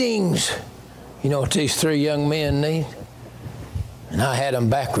meetings. You know what these three young men need? And I had them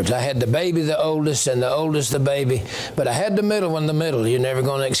backwards. I had the baby, the oldest, and the oldest, the baby. But I had the middle one, the middle. You're never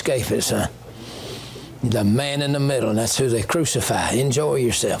going to escape it, son. The man in the middle, and that's who they crucify. Enjoy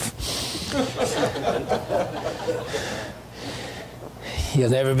yourself. You'll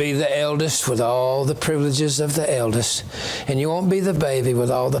never be the eldest with all the privileges of the eldest. And you won't be the baby with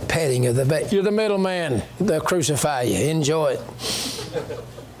all the petting of the baby. You're the middle man. They'll crucify you. Enjoy it.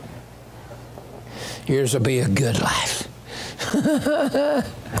 Yours will be a good life.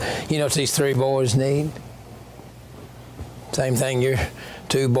 You know what these three boys need? Same thing your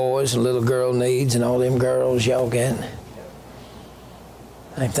two boys, a little girl needs, and all them girls y'all get.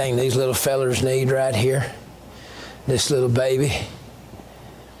 Same thing these little fellers need right here. This little baby.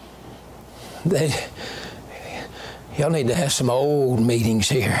 Y'all need to have some old meetings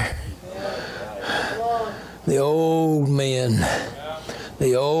here. The old men.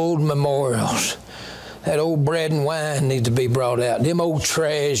 The old memorials. That old bread and wine needs to be brought out. Them old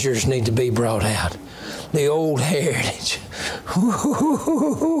treasures need to be brought out. The old heritage.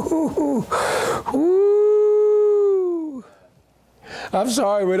 I'm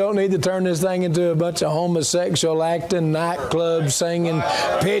sorry, we don't need to turn this thing into a bunch of homosexual acting, nightclubs, singing,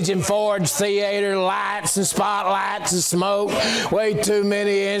 Pigeon Forge theater, lights and spotlights and smoke, way too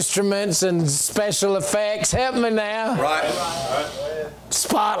many instruments and special effects. Help me now. Right.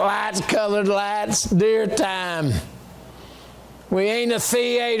 Spotlights, colored lights, dear time. We ain't a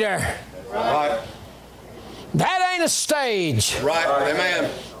theater. Right. That ain't a stage. Right. Amen.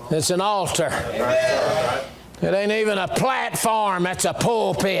 It's an altar. Right. It ain't even a platform. That's a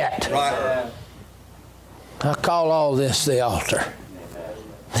pulpit. Right. I call all this the altar.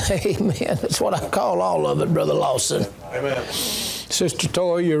 Amen. That's what I call all of it, Brother Lawson. Amen. Sister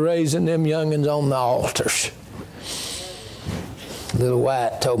Toy, you're raising them youngins on the altars. Little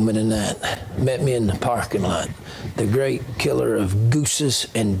White told me tonight, met me in the parking lot, the great killer of gooses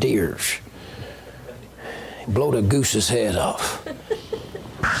and deers. He blowed a goose's head off.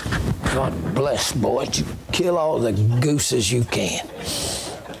 God bless, boy. You kill all the gooses you can.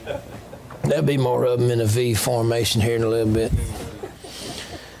 There'll be more of them in a V formation here in a little bit.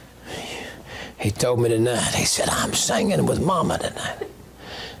 He told me tonight, he said, I'm singing with Mama tonight.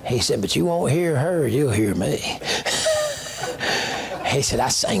 He said, but you won't hear her, you'll hear me. He said, I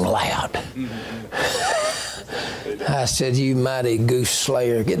sing loud. I said, you mighty goose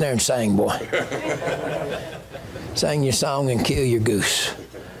slayer, get in there and sing, boy. Sing your song and kill your goose.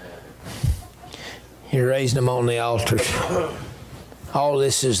 You're raising them on the altars. All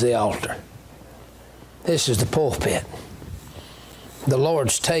this is the altar. This is the pulpit. The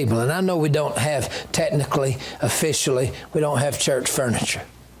Lord's table. And I know we don't have, technically, officially, we don't have church furniture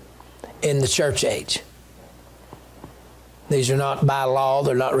in the church age. These are not by law,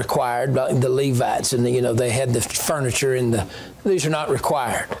 they're not required. Like the Levites, and they had the furniture in the, these are not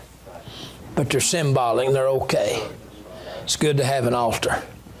required. But they're symbolic, they're okay. It's good to have an altar.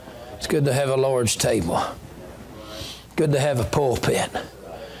 It's good to have a Lord's table. Good to have a pulpit.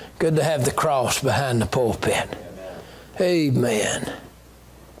 Good to have the cross behind the pulpit. Amen.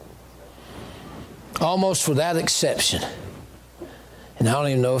 Almost without exception. And I don't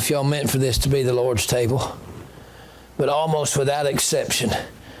even know if y'all meant for this to be the Lord's table. But almost without exception,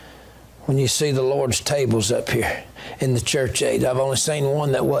 when you see the Lord's tables up here in the church age, I've only seen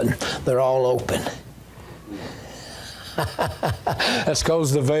one that wasn't. They're all open. That's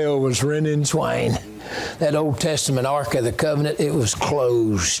because the veil was rent in twain. That Old Testament Ark of the Covenant, it was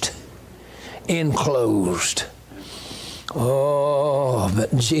closed, enclosed. Oh,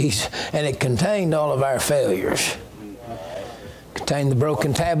 but geez, and it contained all of our failures. Contained the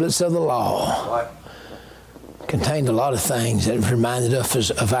broken tablets of the law. contained a lot of things that reminded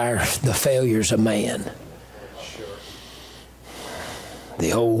us of the failures of man.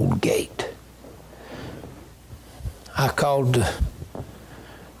 The old gate. I called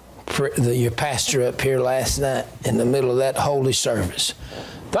your pastor up here last night in the middle of that holy service.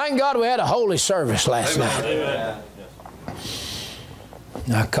 Thank God we had a holy service last night. Amen.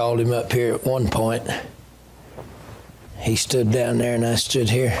 I called him up here at one point. He stood down there and I stood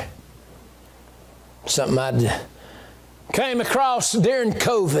here. Something I came across during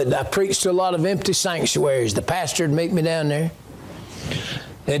COVID. I preached to a lot of empty sanctuaries. The pastor would meet me down there.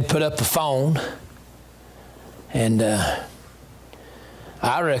 They'd put up a phone. And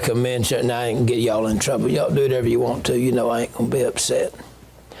I recommend, and I ain't get y'all in trouble. Y'all do whatever you want to. You know I ain't going to be upset.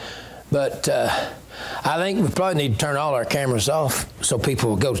 But I think we probably need to turn all our cameras off so people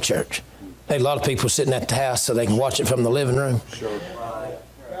will go to church. There's a lot of people sitting at the house so they can watch it from the living room. Sure.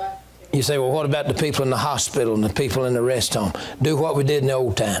 You say, well, what about the people in the hospital and the people in the rest home? Do what we did in the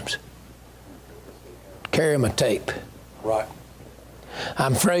old times. Carry them a tape. Right.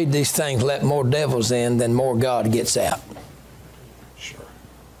 I'm afraid these things let more devils in than more God gets out. Sure.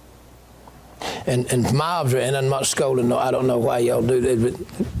 And from my observation, and I'm not scolding, no, I don't know why y'all do that,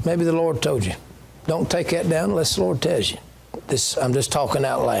 but maybe the Lord told you. Don't take that down unless the Lord tells you. I'm just talking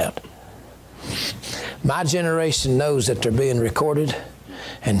out loud. My generation knows that they're being recorded,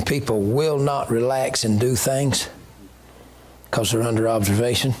 and people will not relax and do things because they're under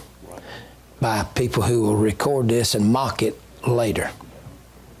observation by people who will record this and mock it later.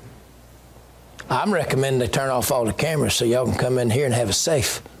 I'm recommending they turn off all the cameras so y'all can come in here and have a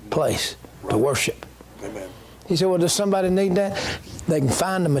safe place to worship. Amen. He said, well, does somebody need that? They can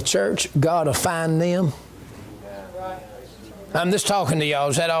find them a church. God will find them. I'm just talking to y'all.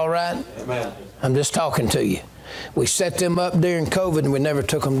 Is that all right? Amen. I'm just talking to you. We set them up during COVID and we never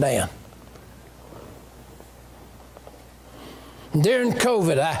took them down. During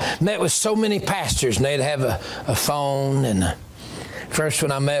COVID, I met with so many pastors, and they'd have a phone. And first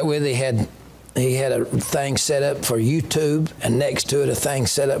one I met with, he had a thing set up for YouTube, and next to it a thing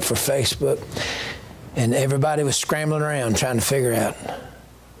set up for Facebook. And everybody was scrambling around trying to figure out.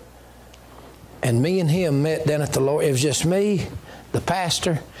 And me and him met down at the Lord. It was just me, the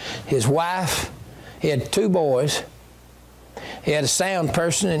pastor, his wife. He had 2 boys. He had a sound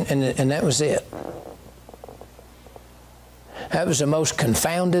person, and that was it. That was the most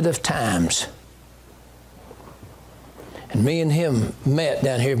confounded of times. And me and him met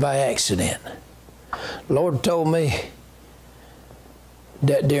down here by accident. The Lord told me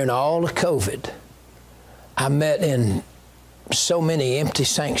that during all of COVID, I met in so many empty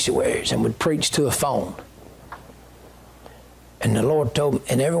sanctuaries and would preach to a phone. And the Lord told me,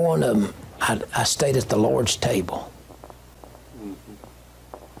 and every one of them, I stayed at the Lord's table.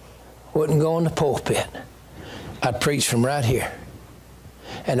 Wouldn't go in the pulpit. I'd preach from right here.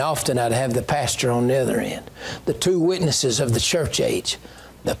 And often I'd have the pastor on the other end. The 2 witnesses of the church age,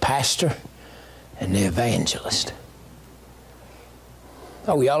 the pastor and the evangelist.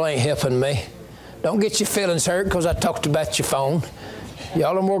 Oh, y'all ain't helping me. Don't get your feelings hurt because I talked about your phone.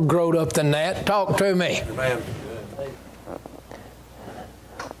 Y'all are more grown up than that. Talk to me. Amen.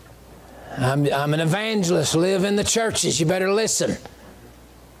 I'm an evangelist. Live in the churches. You better listen.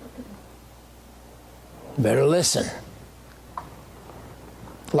 You better listen.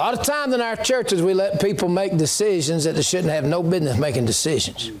 A lot of times in our churches, we let people make decisions that they shouldn't have no business making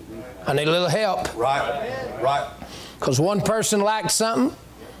decisions. I need a little help. Right. Because one person likes something.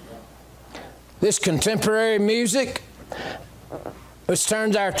 This contemporary music, which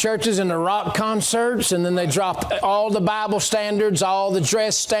turns our churches into rock concerts, and then they drop all the Bible standards, all the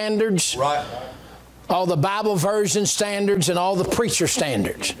dress standards, Right. all the Bible version standards, and all the preacher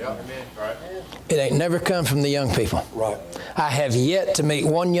standards. Yep. Right. It ain't never come from the young people. Right. I have yet to meet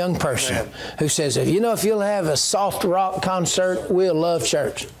one young person who says, if you'll have a soft rock concert, we'll love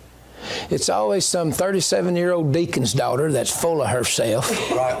church. It's always some 37-year-old deacon's daughter that's full of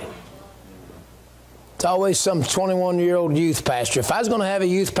herself. Right. It's always some 21-year-old youth pastor. If I was going to have a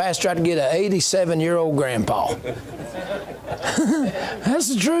youth pastor, I'd get an 87-year-old grandpa.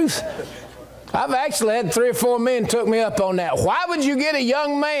 That's the truth. I've actually had 3 or 4 men took me up on that. Why would you get a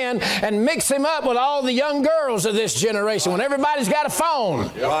young man and mix him up with all the young girls of this generation when everybody's got a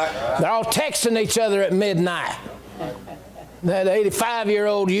phone? Right. They're all texting each other at midnight. That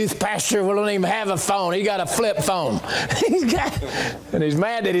 85-year-old youth pastor will don't even have a phone. He got a flip phone. And he's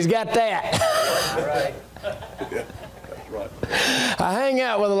mad that he's got that. Right. I hang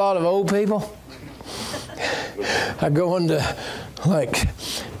out with a lot of old people. I go into, like,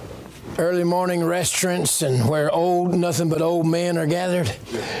 early morning restaurants and where nothing but old men are gathered.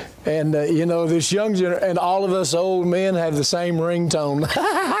 And, this young generation, and all of us old men have the same ringtone.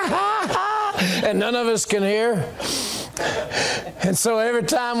 And none of us can hear. And so every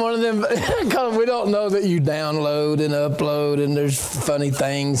time one of them, because we don't know that you download and upload and there's funny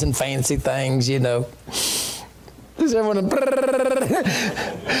things and fancy things, Everyone,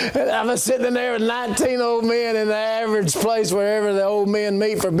 I was sitting there with 19 old men in the average place wherever the old men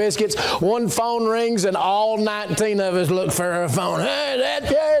meet for biscuits. One phone rings and all 19 of us look for a phone. Hey,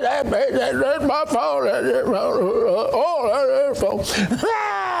 that's my phone. That's phone.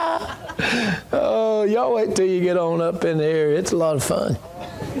 Oh, y'all wait till you get on up in here. It's a lot of fun.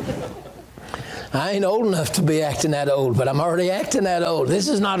 I ain't old enough to be acting that old, but I'm already acting that old. This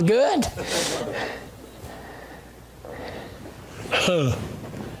is not good.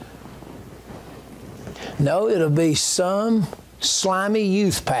 No, it'll be some slimy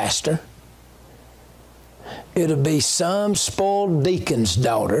youth pastor. It'll be some spoiled deacon's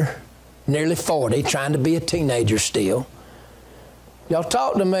daughter, nearly 40, trying to be a teenager still. Y'all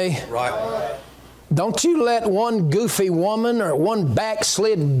talk to me. Right. Don't you let one goofy woman or one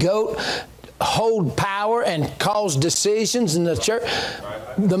backslid goat hold power and cause decisions in the church.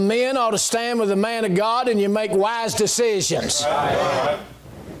 The men ought to stand with the man of God and you make wise decisions.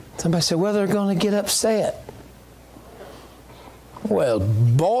 Somebody said, well, they're going to get upset. Well,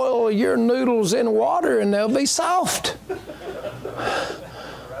 boil your noodles in water and they'll be soft.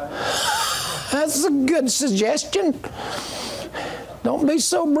 That's a good suggestion. Don't be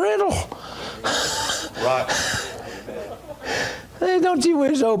so brittle. Right. Hey, don't you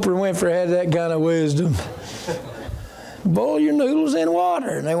wish Oprah Winfrey had that kind of wisdom? Boil your noodles in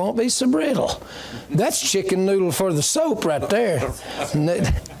water and they won't be so brittle. That's chicken noodle for the soap right there.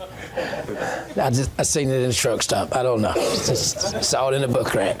 I seen it in the truck stop. I don't know. Saw it in the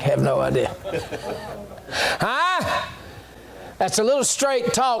book rack. Have no idea. Huh? That's a little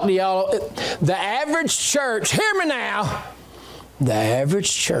straight talk to y'all. The average church, hear me now. The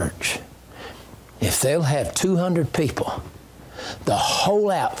average church, if they'll have 200 people, the whole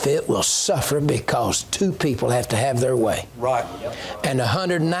outfit will suffer because 2 people have to have their way. Right. And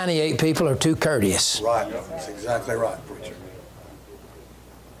 198 people are too courteous. Right. That's exactly right, preacher.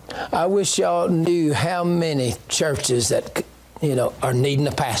 I wish y'all knew how many churches that, are needing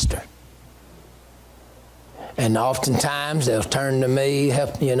a pastor. And oftentimes they'll turn to me,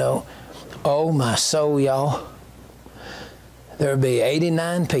 oh my soul, y'all. There'll be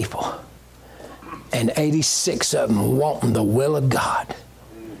 89 people. And 86 of them wanting the will of God.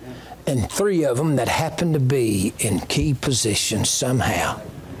 And 3 of them that happen to be in key positions somehow.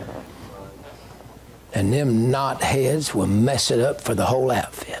 And them knotheads will mess it up for the whole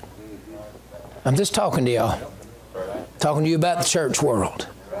outfit. I'm just talking to y'all. Talking to you about the church world.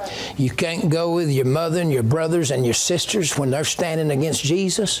 You can't go with your mother and your brothers and your sisters when they're standing against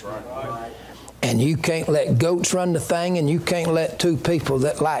Jesus. And you can't let goats run the thing, and you can't let 2 people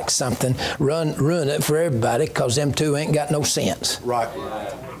that like something ruin it for everybody because them 2 ain't got no sense. Right.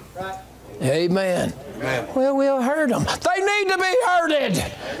 Amen. Amen. Well, we'll hurt them. They need to be hurted.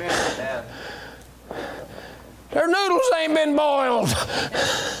 Amen. Their noodles ain't been boiled.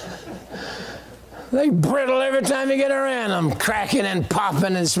 They brittle every time you get around them, cracking and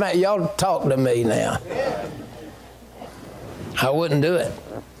popping and smacking. Y'all talk to me now. I wouldn't do it.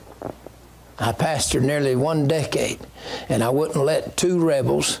 I pastored nearly 1 decade, and I wouldn't let 2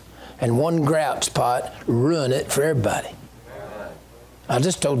 rebels and 1 grouch pot ruin it for everybody. I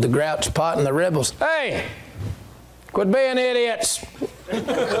just told the grouch pot and the rebels, hey, quit being idiots.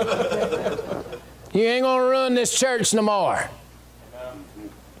 You ain't going to ruin this church no more.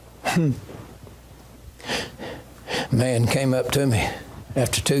 Man came up to me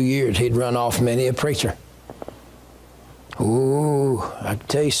after 2 years. He'd run off many a preacher. Ooh, I can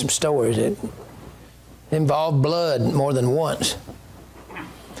tell you some stories that involved blood more than once.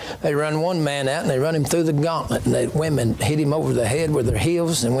 They run one man out and they run him through the gauntlet, and the women hit him over the head with their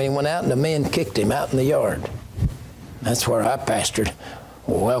heels, and when he went out, the men kicked him out in the yard. That's where I pastored.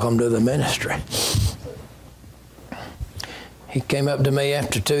 Welcome to the ministry. He came up to me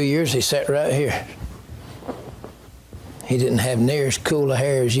after 2 years. He sat right here. He didn't have near as cool a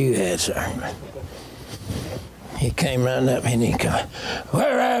hair as you had, sir. He came right up and he come,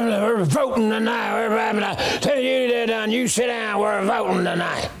 we're voting tonight. Tell you to done, you sit down, we're voting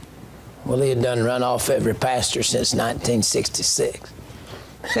tonight. Well, he had done run off every pastor since 1966.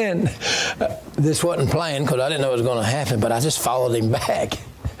 And this wasn't planned because I didn't know it was going to happen, but I just followed him back.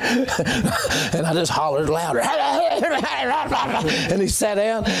 And I just hollered louder. And he sat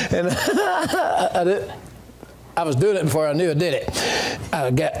down, and I was doing it before I knew I did it.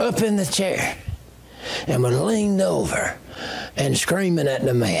 I got up in the chair and was leaned over and screaming at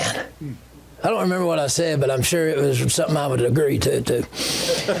the man. I don't remember what I said, but I'm sure it was something I would agree to, too.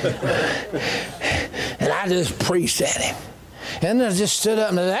 And I just preached at him. And I just stood up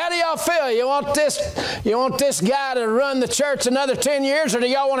and said, how do y'all feel? You want this guy to run the church another 10 years, or do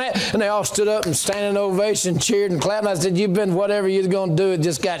y'all want to? And they all stood up and standing ovation, cheered and clapped. And I said, you've been whatever you're going to do, it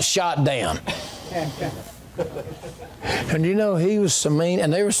just got shot down. And you know, he was so mean,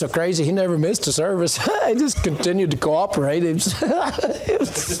 and they were so crazy, he never missed a service. He just continued to cooperate. It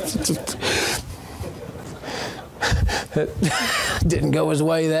didn't go his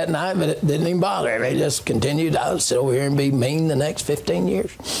way that night, but it didn't even bother him. He just continued. I would sit over here and be mean the next 15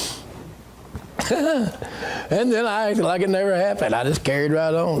 years. And then I acted like it never happened. I just carried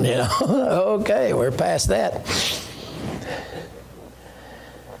right on, you know. Okay, we're past that.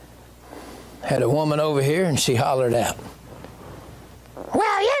 Had a woman over here, and she hollered out,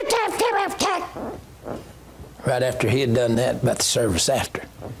 well, you tough. Right after he had done that, about the service after.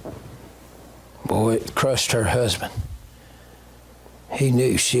 Boy, it crushed her husband. He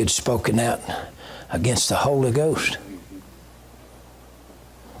knew she had spoken out against the Holy Ghost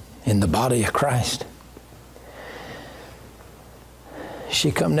in the body of Christ.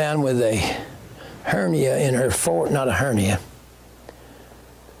 She come down with a hernia in her not a hernia,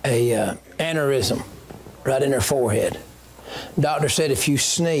 a aneurysm right in her forehead. Doctor said if you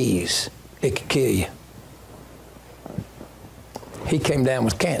sneeze, it could kill you. He came down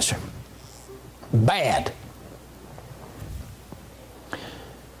with cancer. Bad.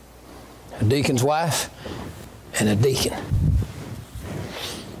 A deacon's wife and a deacon.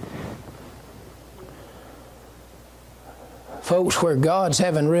 Folks, where God's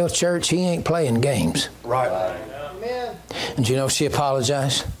having real church, he ain't playing games. Right. Amen. And you know, she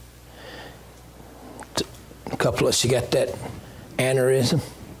apologized. She got that aneurysm.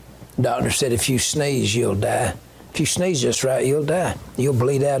 Doctor said if you sneeze, you'll die. If you sneeze just right, you'll die. You'll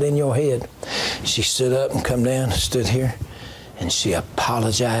bleed out in your head. She stood up and come down, stood here, and she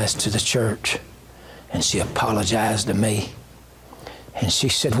apologized to the church. And she apologized to me. And she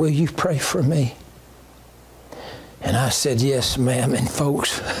said, will you pray for me? And I said, yes, ma'am. And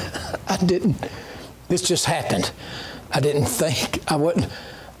folks, this just happened. I didn't think,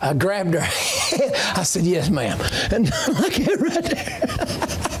 I grabbed her head. I said, yes, ma'am. And look at it right there.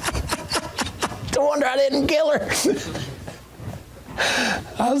 No wonder I didn't kill her.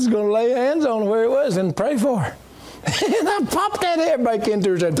 I was going to lay hands on where it was and pray for her. And I popped that hair back into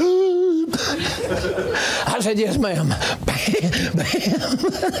her and said, I said, yes, ma'am. Bam, bam.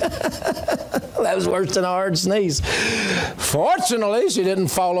 That was worse than a hard sneeze. Fortunately, she didn't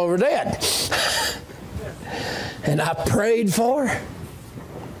fall over dead. And I prayed for her.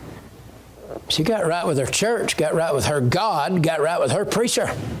 She got right with her church, got right with her God, got right with her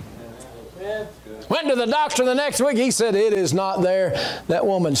preacher. Went to the doctor the next week. He said, it is not there. That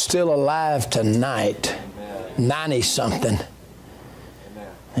woman's still alive tonight. 90-something.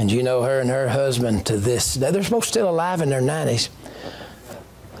 And you know, her and her husband to this day, they're both still alive in their 90s.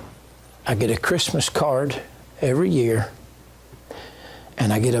 I get a Christmas card every year.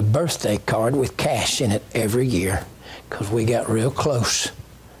 And I get a birthday card with cash in it every year because we got real close.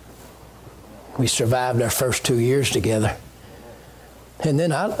 We survived our first 2 years together. And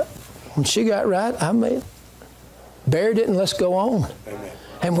then when she got right, buried it and let's go on. Amen.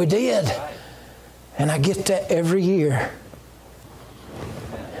 And we did. And I get that every year.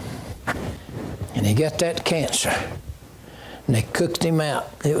 And he got that cancer. And they cooked him out.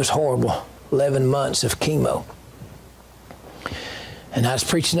 It was horrible. 11 months of chemo. And I was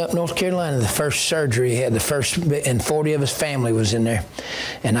preaching up North Carolina, the first surgery he had, and 40 of his family was in there.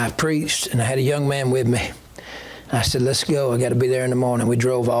 And I preached, and I had a young man with me. I said, let's go. I got to be there in the morning. We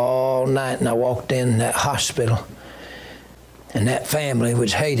drove all night, and I walked in that hospital. And that family,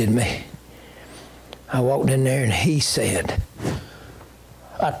 which hated me, I walked in there, and he said,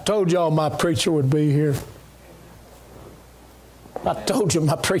 I told y'all my preacher would be here. I told you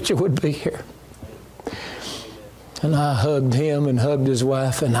my preacher would be here. And I hugged him and hugged his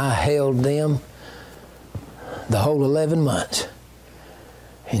wife, and I held them the whole 11 months.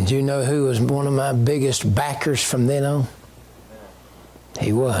 And you know who was one of my biggest backers from then on?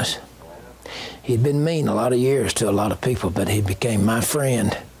 He was. He'd been mean a lot of years to a lot of people, but he became my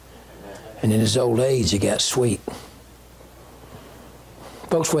friend. And in his old age, he got sweet.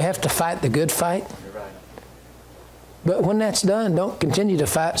 Folks, we have to fight the good fight. But when that's done, don't continue to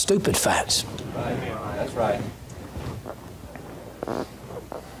fight stupid fights. That's right.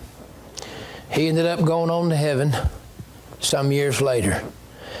 He ended up going on to heaven some years later,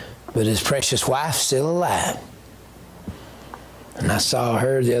 but his precious wife's still alive. And I saw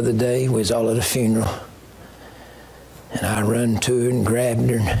her the other day. We was all at a funeral. And I run to her and grabbed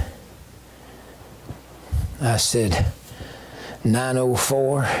her. And I said,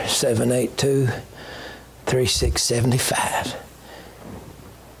 904-782-3675.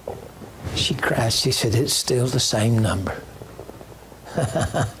 She cried. She said, it's still the same number.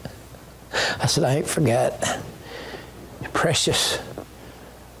 I said, I ain't forgot. Precious.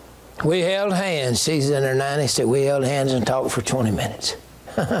 We held hands. She's in her 90s. Said we held hands and talked for 20 minutes.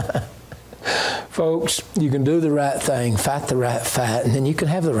 Folks, you can do the right thing, fight the right fight, and then you can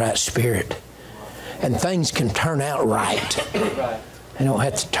have the right spirit. And things can turn out right. They don't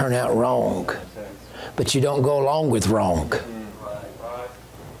have to turn out wrong. But you don't go along with wrong.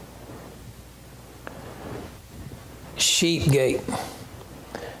 Sheep gate,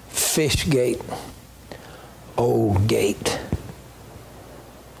 fish gate, old gate,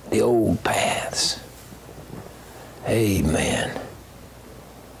 the old paths. Amen.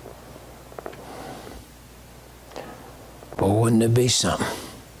 Boy, wouldn't it be something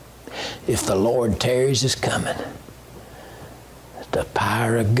if the Lord tarries is coming? The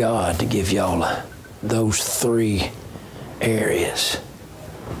power of God to give y'all those three areas.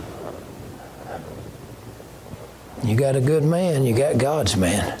 You got a good man, you got God's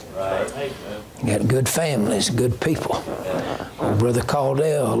man. Right. You got good families, good people. Old Brother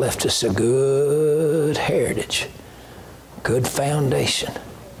Caldwell left us a good heritage, good foundation.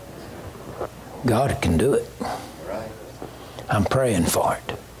 God can do it. I'm praying for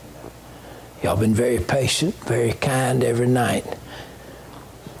it. Y'all been very patient, very kind every night.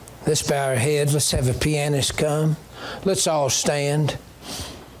 Let's bow our heads. Let's have a pianist come. Let's all stand.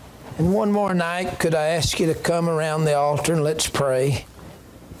 And one more night, could I ask you to come around the altar and let's pray.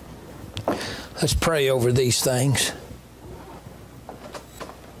 Let's pray over these things.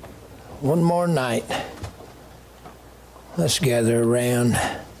 One more night. Let's gather around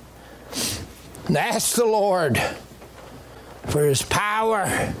and ask the Lord for His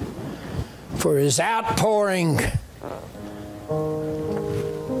power, for His outpouring,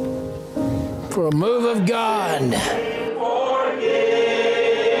 for a move of God.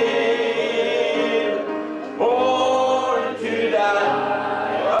 Born to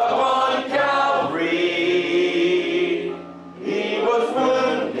die upon Calvary, He was